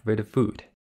respect for the food.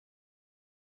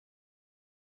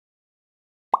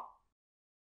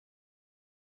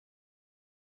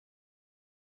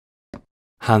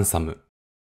 Handsome.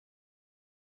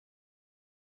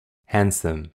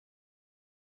 Handsome.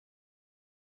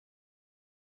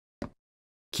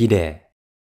 きれい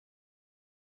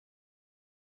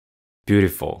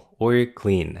Beautiful or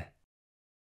clean.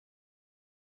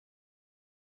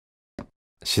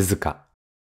 静か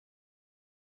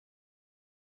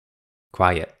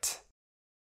Quiet.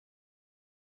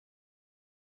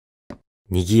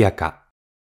 にぎやか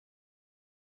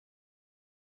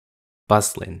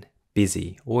Bustling,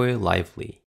 busy, or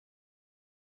lively.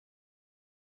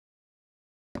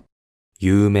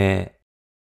 有名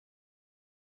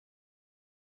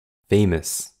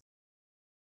Famous.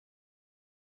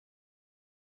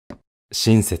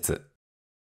 親切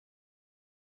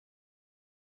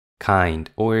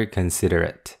Kind or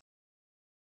considerate.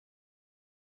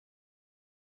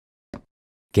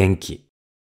 元気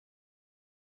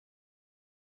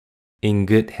In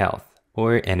good health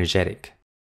or energetic.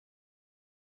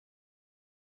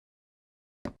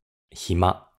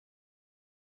 暇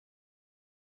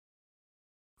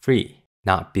Free,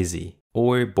 not busy,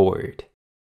 or bored.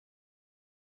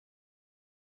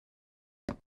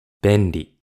 便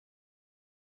利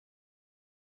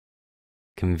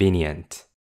Convenient.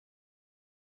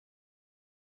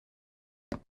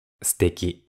 素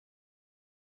敵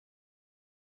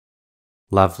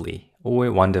Lovely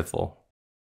or wonderful.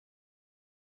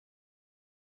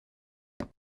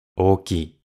 大き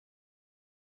い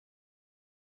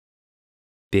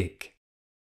Big.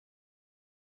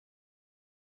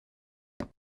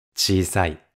 小さ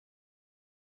い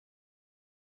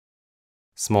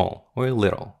Small or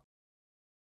little.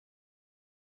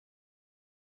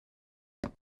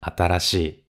 新し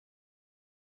い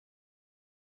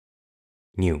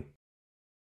New.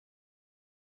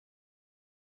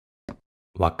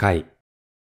 若い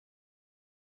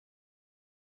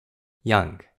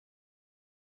Young.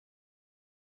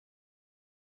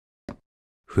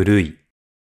 古い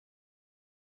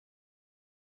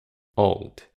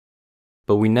Old.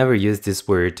 But we never use this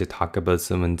word to talk about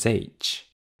someone's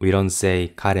age. We don't say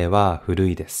彼は古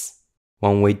いです。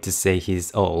One way to say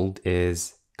he's old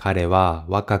is 彼は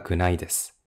若くないで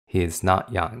す。He is not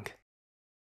young.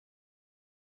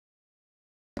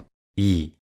 い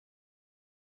い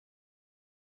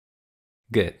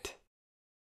good.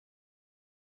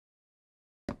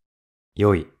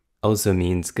 良い also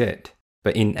means good,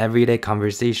 but in everyday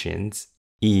conversations,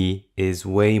 いい is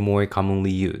way more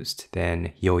commonly used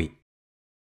than 良い。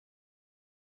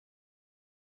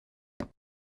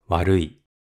悪い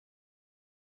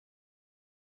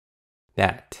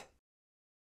bad.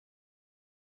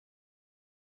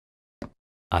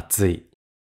 暑い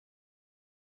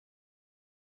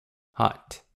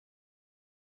hot.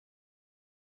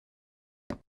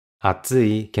 暑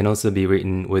い can also be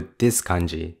written with this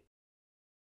kanji.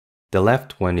 The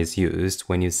left one is used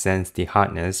when you sense the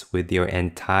hotness with your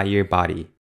entire body.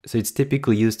 So it's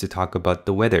typically used to talk about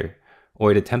the weather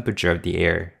or the temperature of the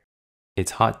air.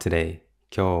 It's hot today.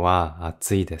 今日は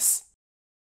暑いです。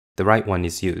The right one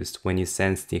is used when you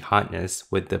sense the hotness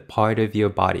with the part of your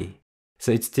body.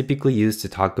 So it's typically used to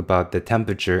talk about the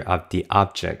temperature of the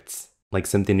objects, like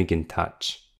something you can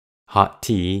touch. Hot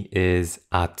tea is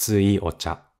熱いお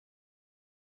茶。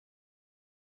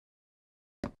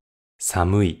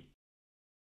寒い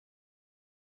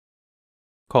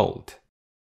cold.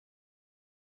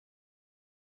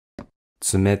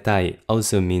 冷たい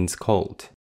also means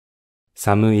cold.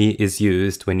 寒い is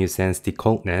used when you sense the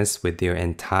coldness with your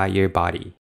entire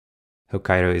body.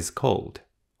 Hokkaido is cold.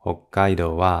 北海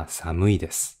道は寒いで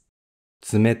す。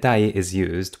冷たい is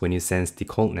used when you sense the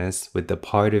coldness with the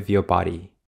part of your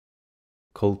body.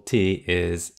 Cold tea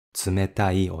is 冷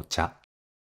たいお茶。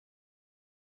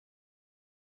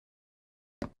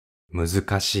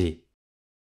難しい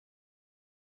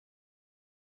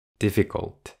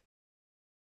difficult.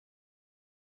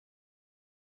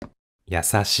 優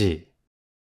しい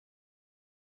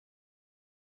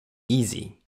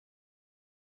easy.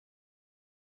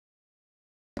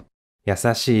 優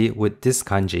しい with this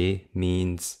kanji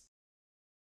means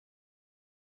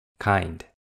kind.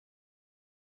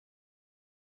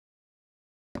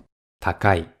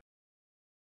 高い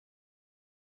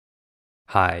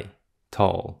high,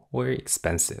 tall, or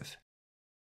expensive.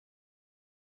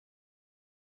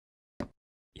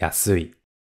 安い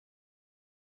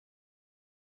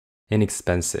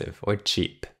inexpensive or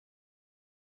cheap.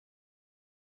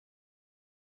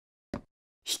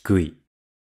 低い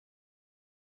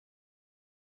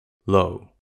low.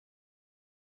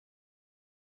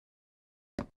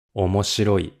 面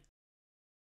白い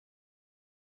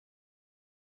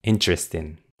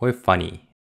interesting or funny.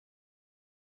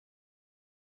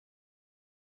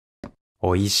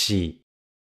 おいしい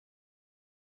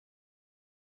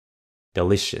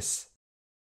delicious.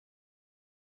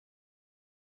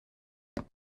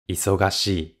 忙し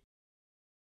い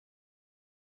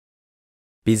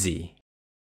busy.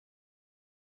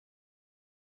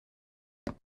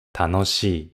 楽し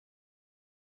い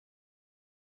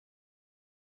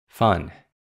fun.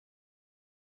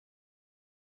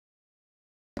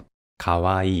 か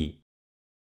わいい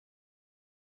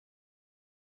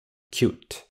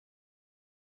cute.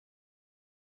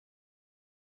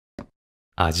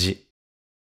 味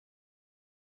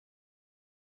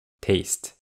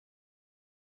taste.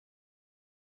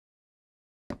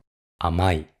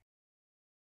 甘い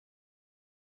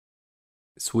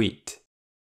sweet.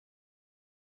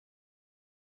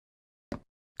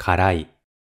 辛い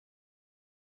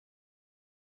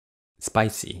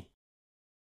spicy.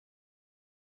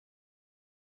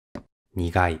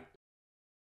 苦い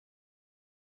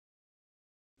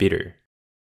bitter.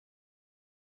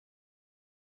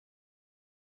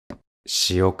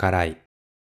 塩辛い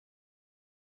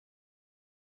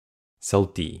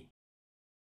salty.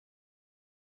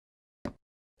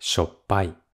 しょっぱ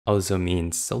い also means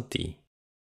salty.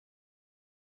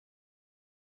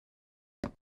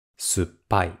 酸っ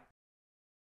ぱい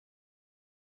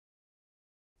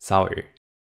sour.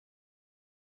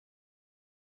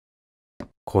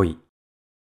 濃い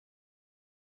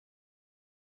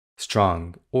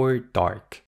strong or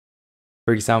dark.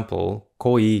 For example,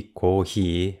 濃いコー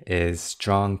ヒー is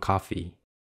strong coffee.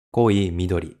 濃い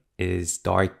緑 is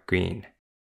dark green.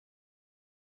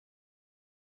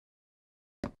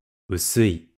 薄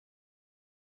い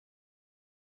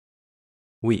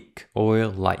weak or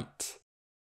light.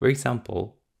 For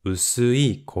example, 薄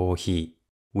いコーヒ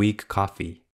ー weak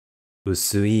coffee.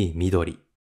 薄い緑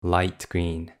light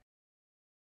green.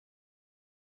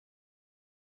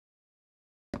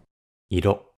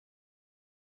 色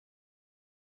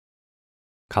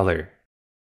color.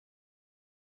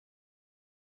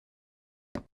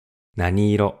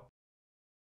 何色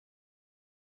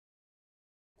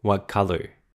What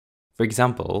color? For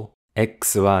example,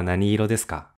 X は何色です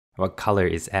か? What color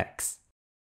is X?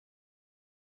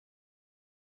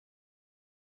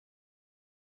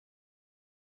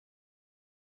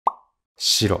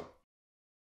 白、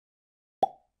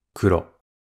黒、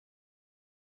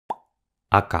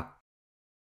赤、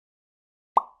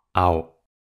青、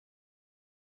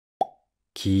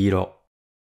黄色、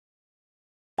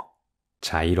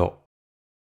茶色、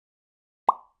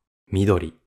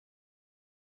緑、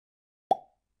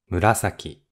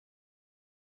紫、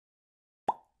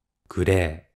グ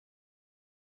レ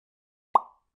ー、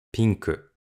ピン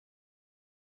ク、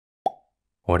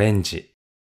オレンジ、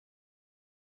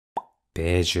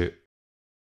ベージュ、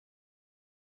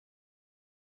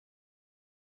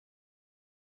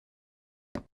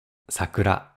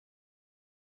桜、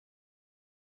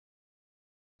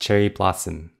チェリーブロッ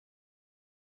サム、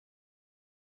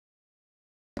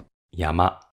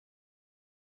山、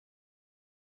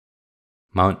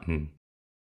マウンテン、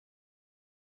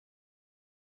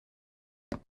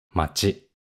町、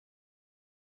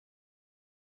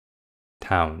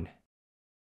タウン、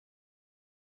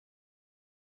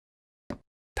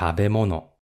食べ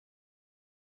物、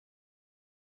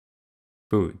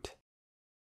food、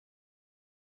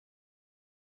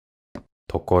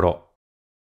ところ、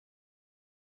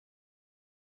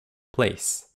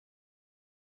place、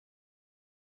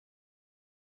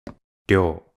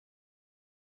寮、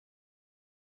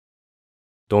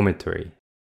dormitory、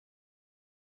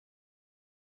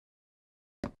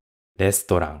レス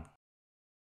トラン、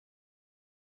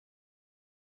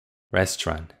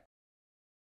restaurant、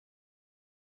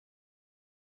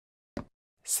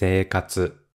生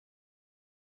活、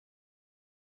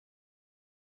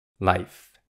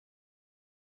life、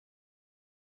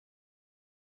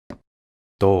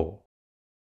どう、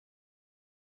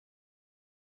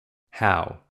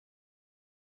how、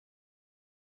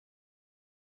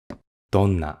ど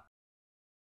んな、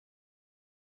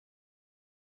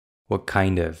what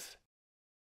kind of、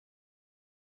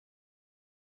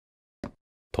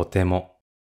とても、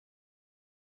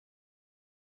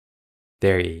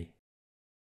very、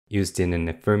used in an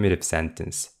affirmative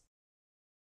sentence、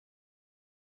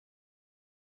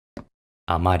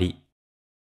あまり、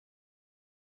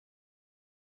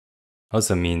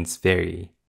also means very,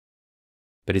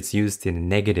 but it's used in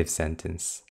a negative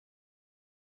sentence.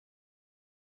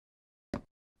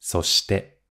 そし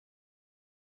て、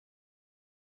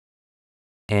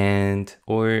and,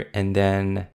 or, and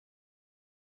then.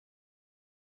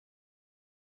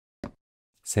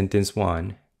 Sentence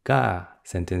 1が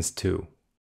Sentence 2.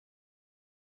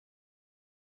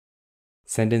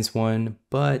 Sentence 1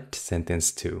 but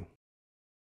Sentence 2.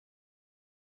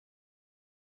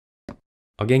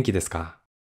 お元気ですか?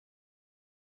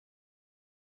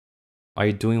 Are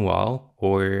you doing well?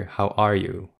 Or how are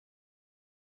you?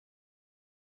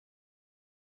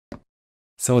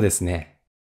 そうですね。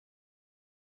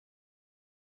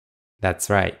That's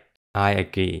right. I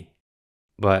agree.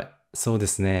 But そうで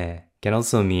すね can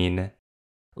also mean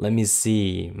let me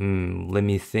see, let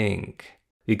me think.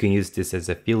 You can use this as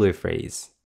a filler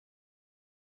phrase.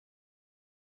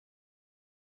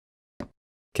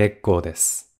 結構で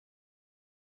す。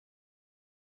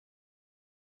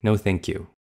No thank you.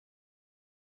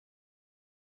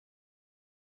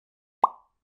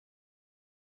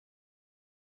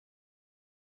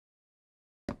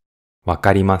 わ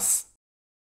かります。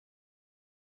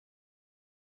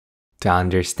To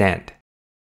understand.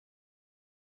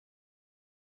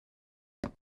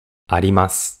 ありま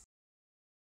す。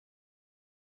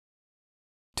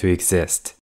To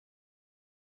exist.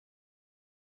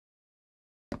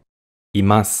 い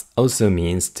ます also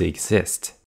means to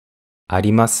exist. あ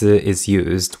ります is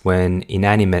used when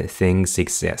inanimate things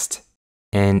exist.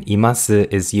 And います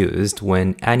is used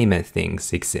when animate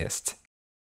things exist.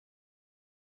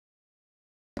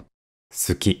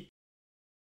 好き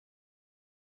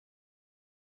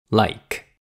like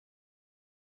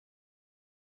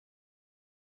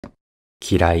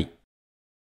嫌い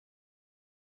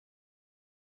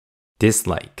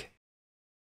dislike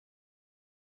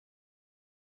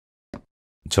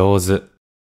上手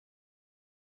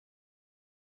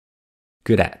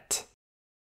good at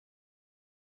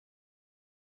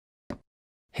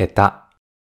下手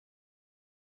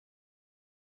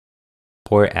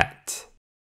poor at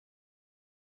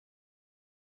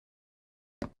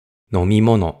飲み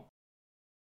物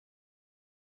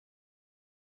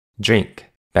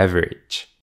drink, beverage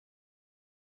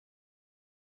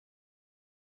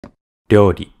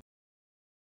料理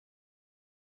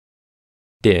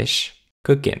dish,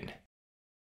 cooking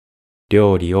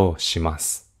料理をしま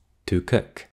す to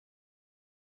cook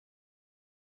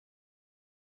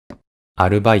ア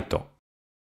ルバイト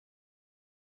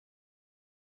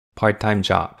part-time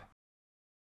job.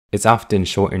 It's often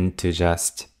shortened to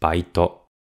just バイト。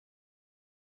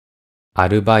ア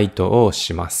ルバイトを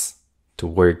します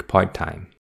to work part-time.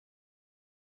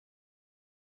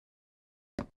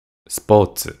 スポ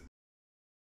ーツ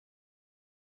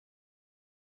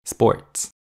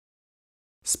sports.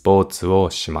 スポーツ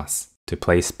をします to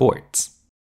play sports.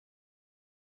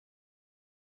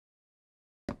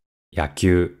 野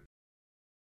球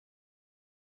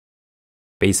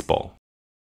baseball.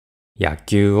 野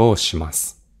球をしま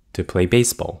す to play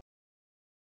baseball.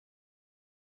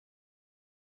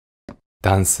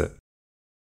 ダンス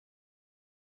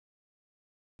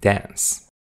dance.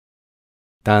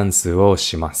 ダンスを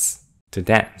します to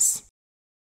dance.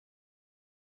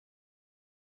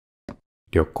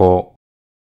 旅行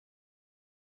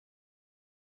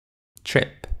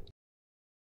trip.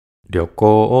 旅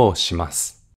行をしま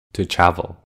す to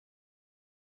travel.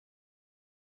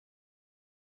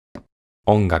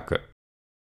 音楽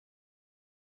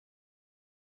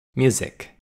music.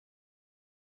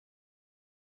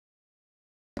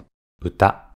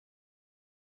 歌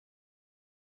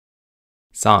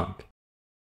song.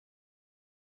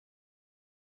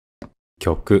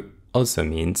 曲 also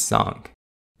means song,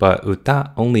 but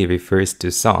歌 only refers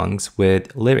to songs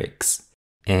with lyrics,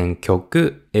 and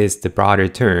曲 is the broader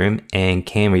term and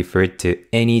can refer to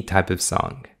any type of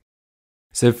song.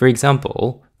 So for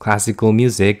example, classical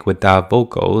music without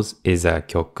vocals is a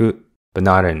曲 but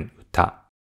not an 歌。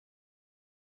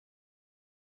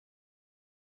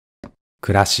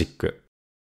クラシック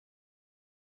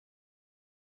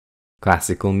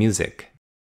classical music.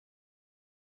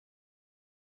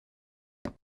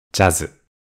 ジャズ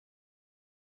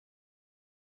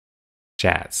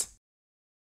jazz.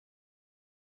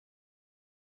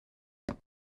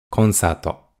 コンサー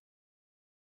ト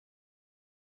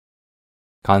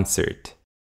concert.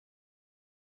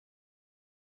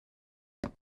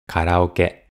 カラオ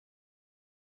ケ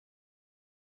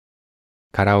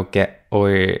karaoke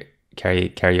or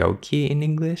karaoke in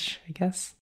English, I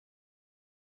guess.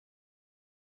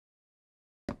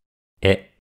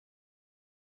 絵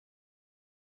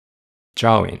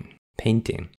drawing,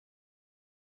 painting.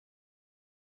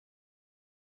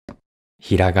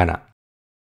 ひらがな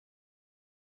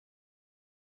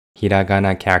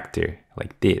hiragana character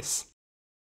like this.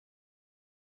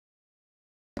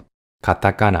 カ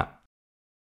タカナ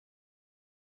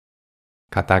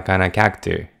katakana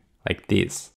character like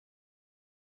this.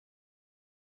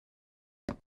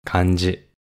 漢字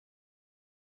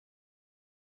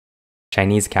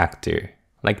Chinese character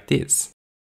like this.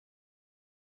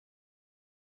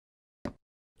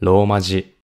 ローマ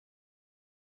字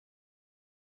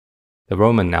the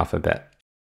Roman alphabet.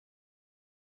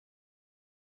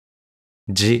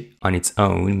 字 on its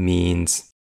own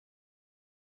means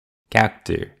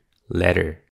character,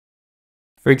 letter.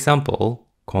 For example,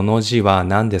 この字は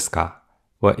何ですか?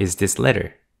 What is this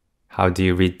letter? How do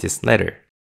you read this letter?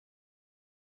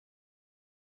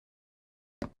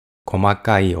 細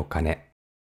かいお金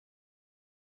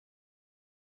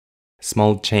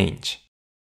small change.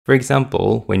 For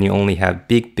example, when you only have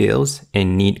big bills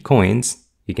and need coins,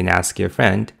 you can ask your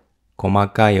friend, 細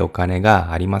かいお金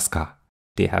がありますか?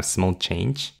 Do you have small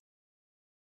change?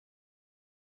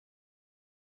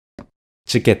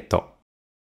 チケット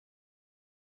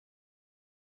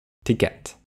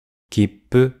ticket. 切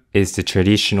符 is the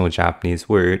traditional Japanese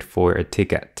word for a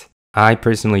ticket. I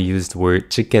personally use the word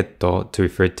chiketto to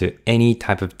refer to any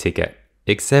type of ticket,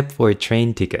 except for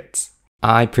train tickets.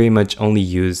 I pretty much only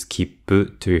use 切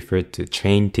符 to refer to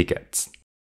train tickets.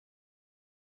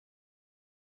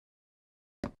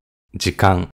 時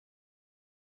間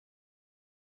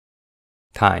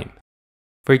time.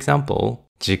 For example,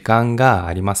 時間が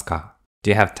ありますか?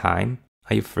 Do you have time?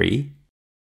 Are you free?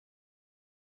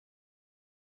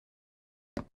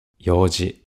 用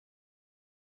事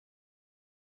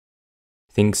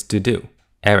things to do,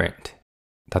 errand.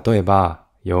 例えば、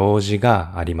用事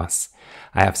があります。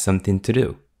I have something to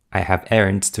do. I have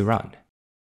errands to run.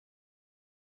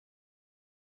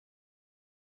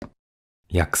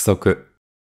 約束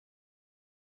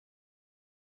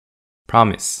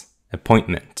promise,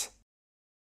 appointment.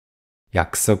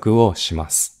 約束をし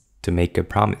ます。To make a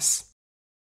promise.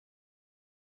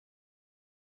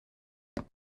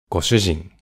 ご主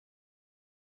人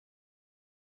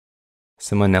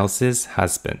someone else's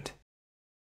husband.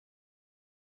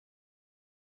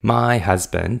 My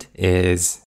husband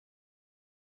is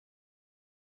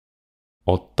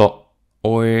夫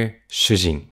or 主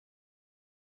人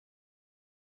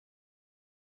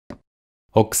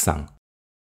奥さん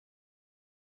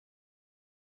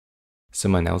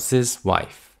someone else's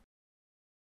wife.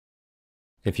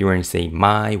 If you were to say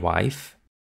my wife,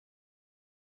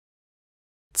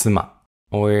 妻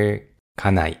or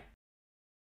家内。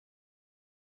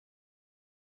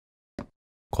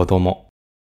子供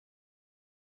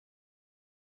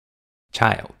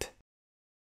child。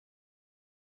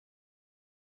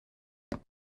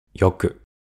よく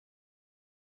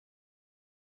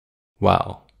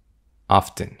well,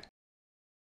 often。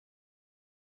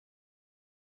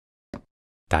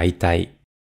大体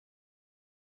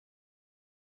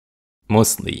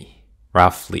mostly,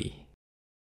 roughly。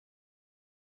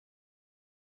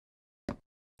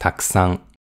たくさん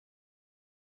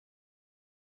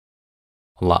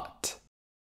a lot。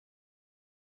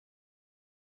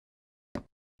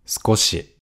少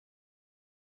し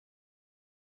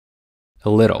a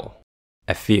little,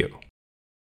 a few。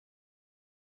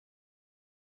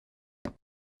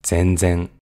全然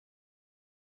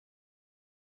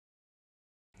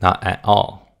not at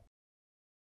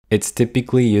all。It's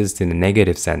typically used in a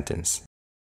negative sentence.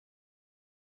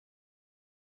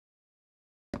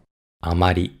 あ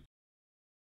まり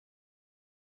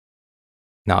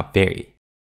not very.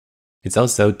 It's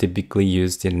also typically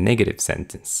used in a negative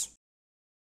sentence.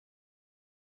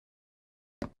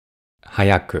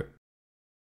 早く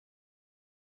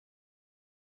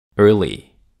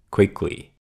early,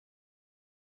 quickly。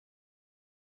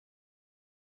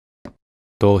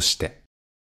どうして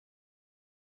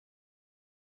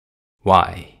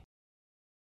why。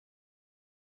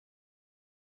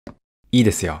いい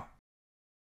ですよ。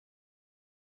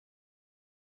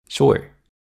Sure。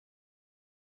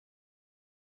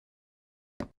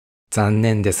残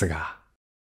念ですが。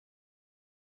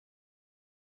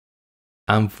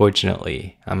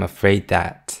Unfortunately, I'm afraid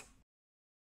that.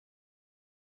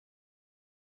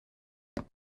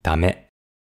 ダメ。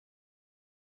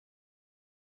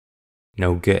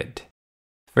No good.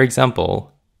 For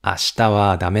example, 明日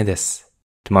はダメです。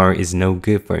Tomorrow is no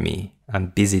good for me.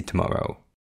 I'm busy tomorrow.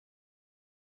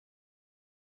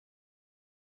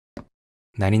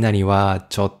 何々は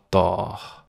ちょっと。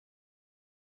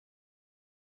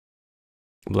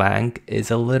Blank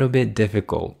is a little bit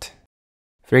difficult.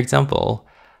 For example,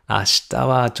 明日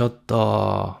はちょっ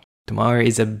と。Tomorrow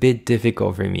is a bit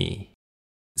difficult for me.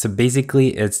 So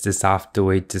basically, it's the soft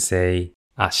way to say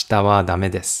明日はダ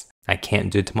メです。I can't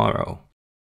do tomorrow.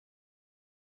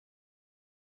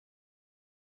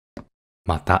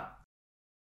 また。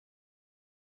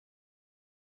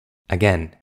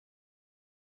Again.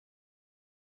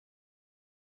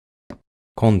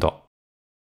 今度。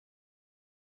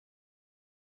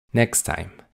Next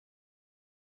time.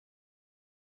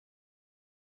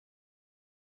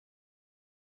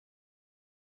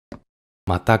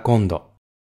 また今度。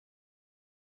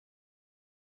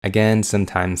Again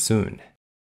sometime soon.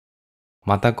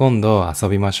 また今度遊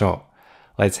びましょ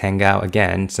う。Let's hang out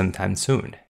again sometime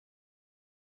soon.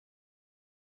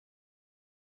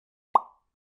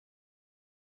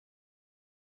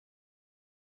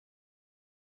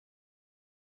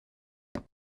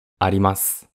 ありま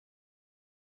す。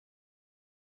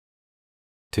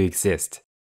To exist.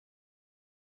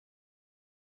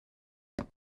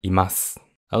 います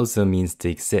also means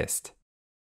to exist.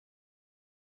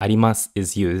 あります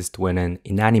is used when an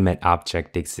inanimate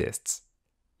object exists.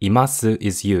 います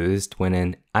is used when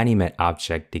an animate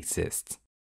object exists.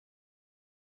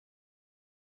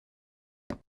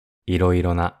 いろい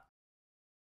ろな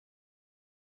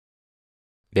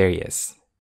various.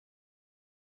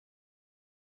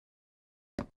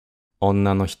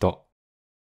 女の人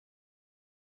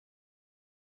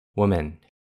woman.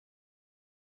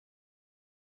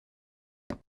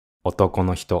 男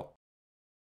の人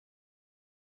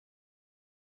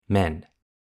men.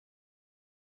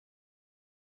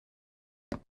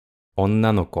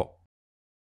 女の子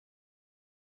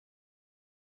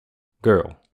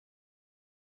girl.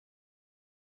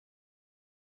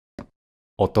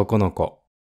 男の子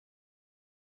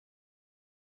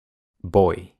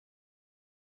boy.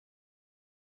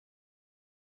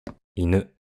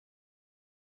 犬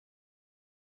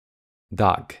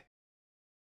dog.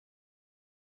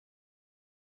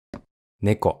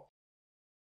 猫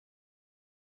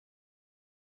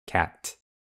cat.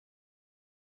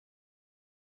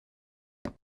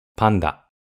 パンダ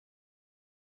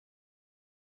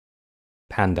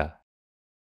panda.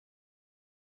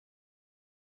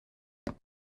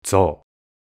 ゾ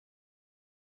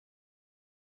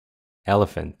ウ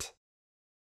elephant.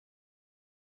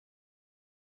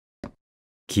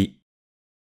 木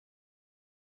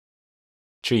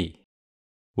tree.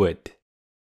 wood.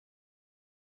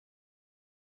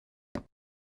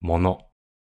 もの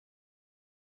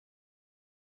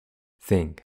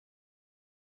thing.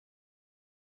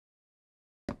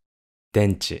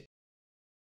 電池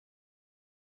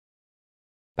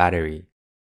battery.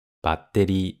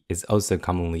 Batteri is also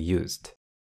commonly used.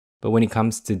 But when it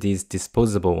comes to these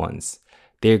disposable ones,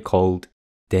 they're called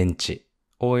電池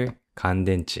or 乾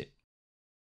電池.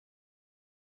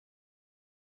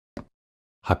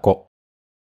 箱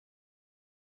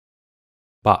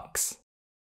box.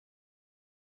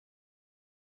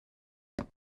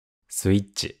 スイ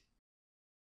ッチ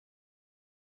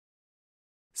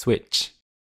switch.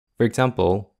 For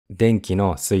example, 電気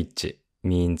のスイッチ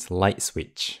means light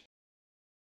switch.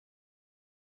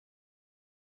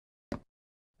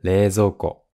 冷蔵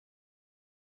庫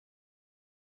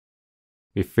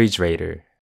refrigerator.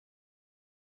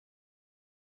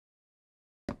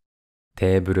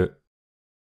 テーブル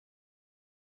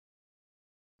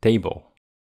table.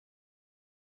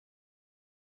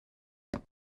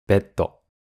 ベッド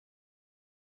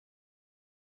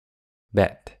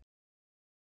bed.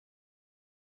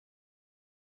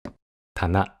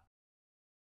 棚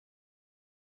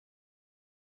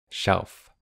shelf.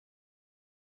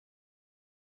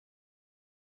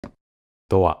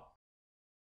 ドア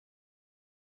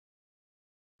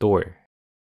door.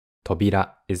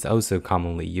 扉 is also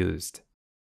commonly used.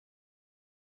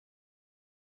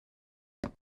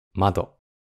 窓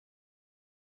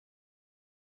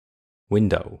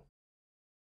window.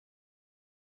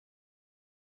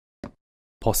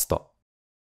 ポスト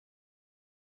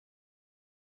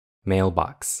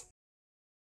mailbox.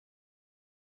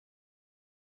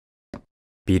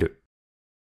 ビル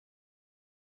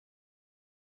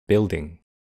building.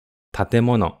 建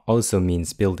物 also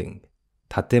means building.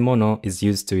 建物 is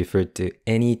used to refer to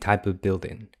any type of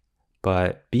building,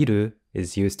 but ビル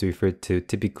is used to refer to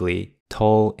typically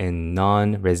tall and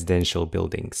non-residential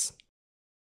buildings.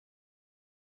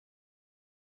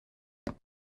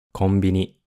 コンビ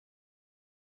ニ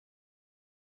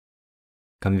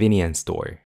convenience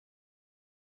store.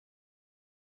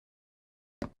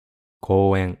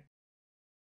 公園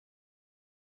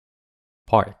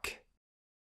park.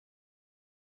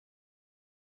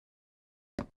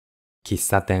 喫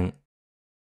茶店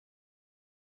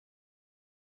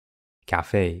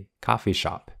cafe, coffee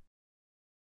shop.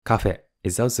 Cafe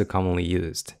is also commonly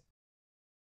used.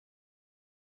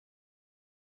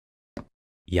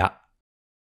 屋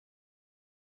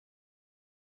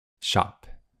shop,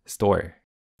 store.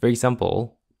 For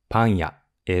example, パン屋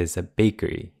is a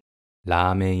bakery.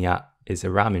 ラーメン屋 is a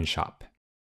ramen shop.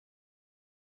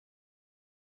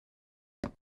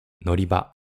 乗り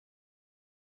場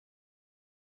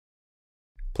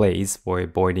place for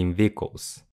boarding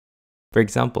vehicles. For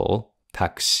example, タ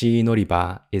クシー乗り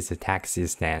場 is a taxi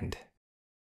stand.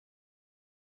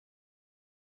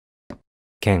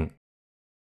 県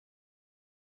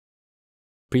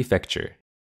prefecture.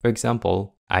 For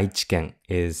example, 愛知県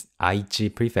is 愛知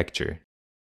prefecture.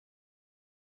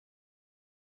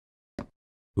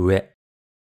 上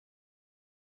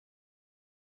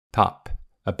top,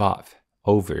 above,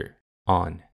 over,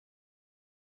 on.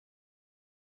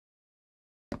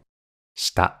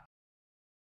 下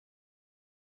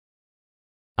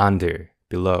under,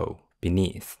 below,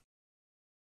 beneath.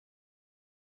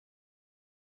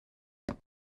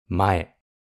 前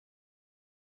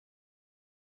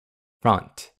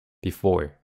front,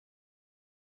 before.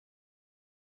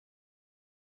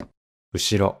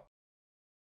 後ろ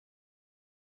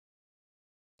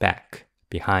back,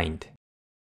 behind.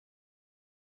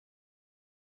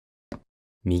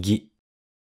 右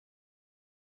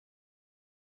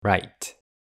right.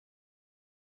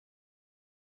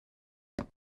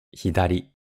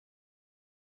 左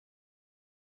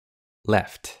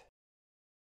left.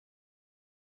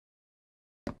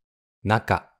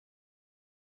 中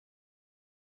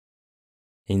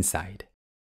inside.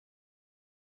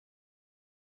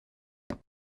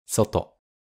 外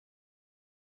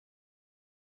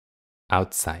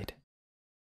outside.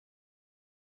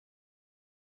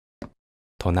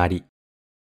 隣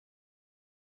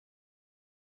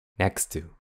next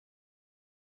to.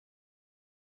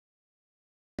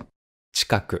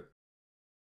 近く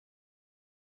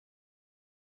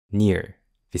near,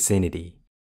 vicinity.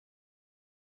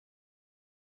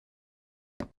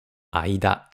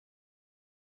 間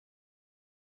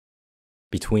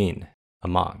between,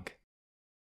 among.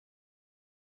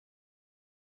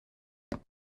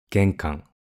 玄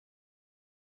関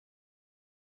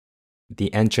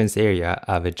the entrance area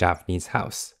of a Japanese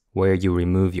house where you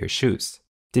remove your shoes.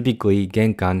 Typically,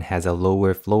 genkan has a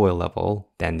lower floor level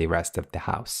than the rest of the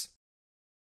house.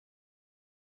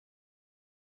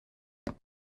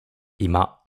 居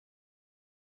間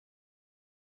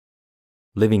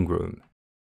living room.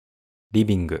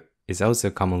 Living is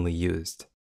also commonly used.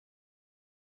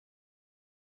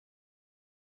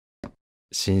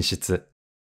 寝室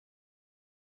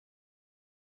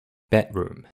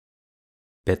bedroom.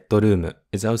 bedroom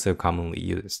is also commonly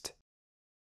used.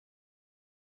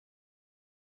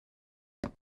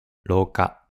 廊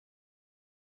下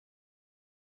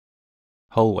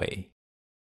hallway.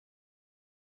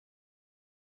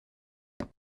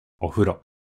 お風呂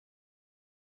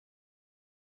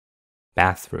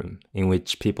bathroom, in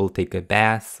which people take a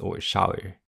bath or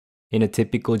shower. In a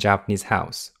typical Japanese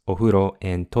house, お風呂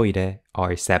and トイレ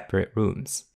are separate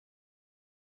rooms.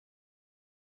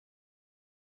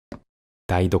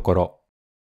 台所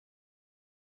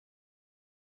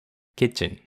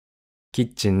kitchen.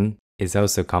 Kitchen is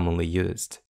also commonly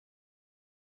used.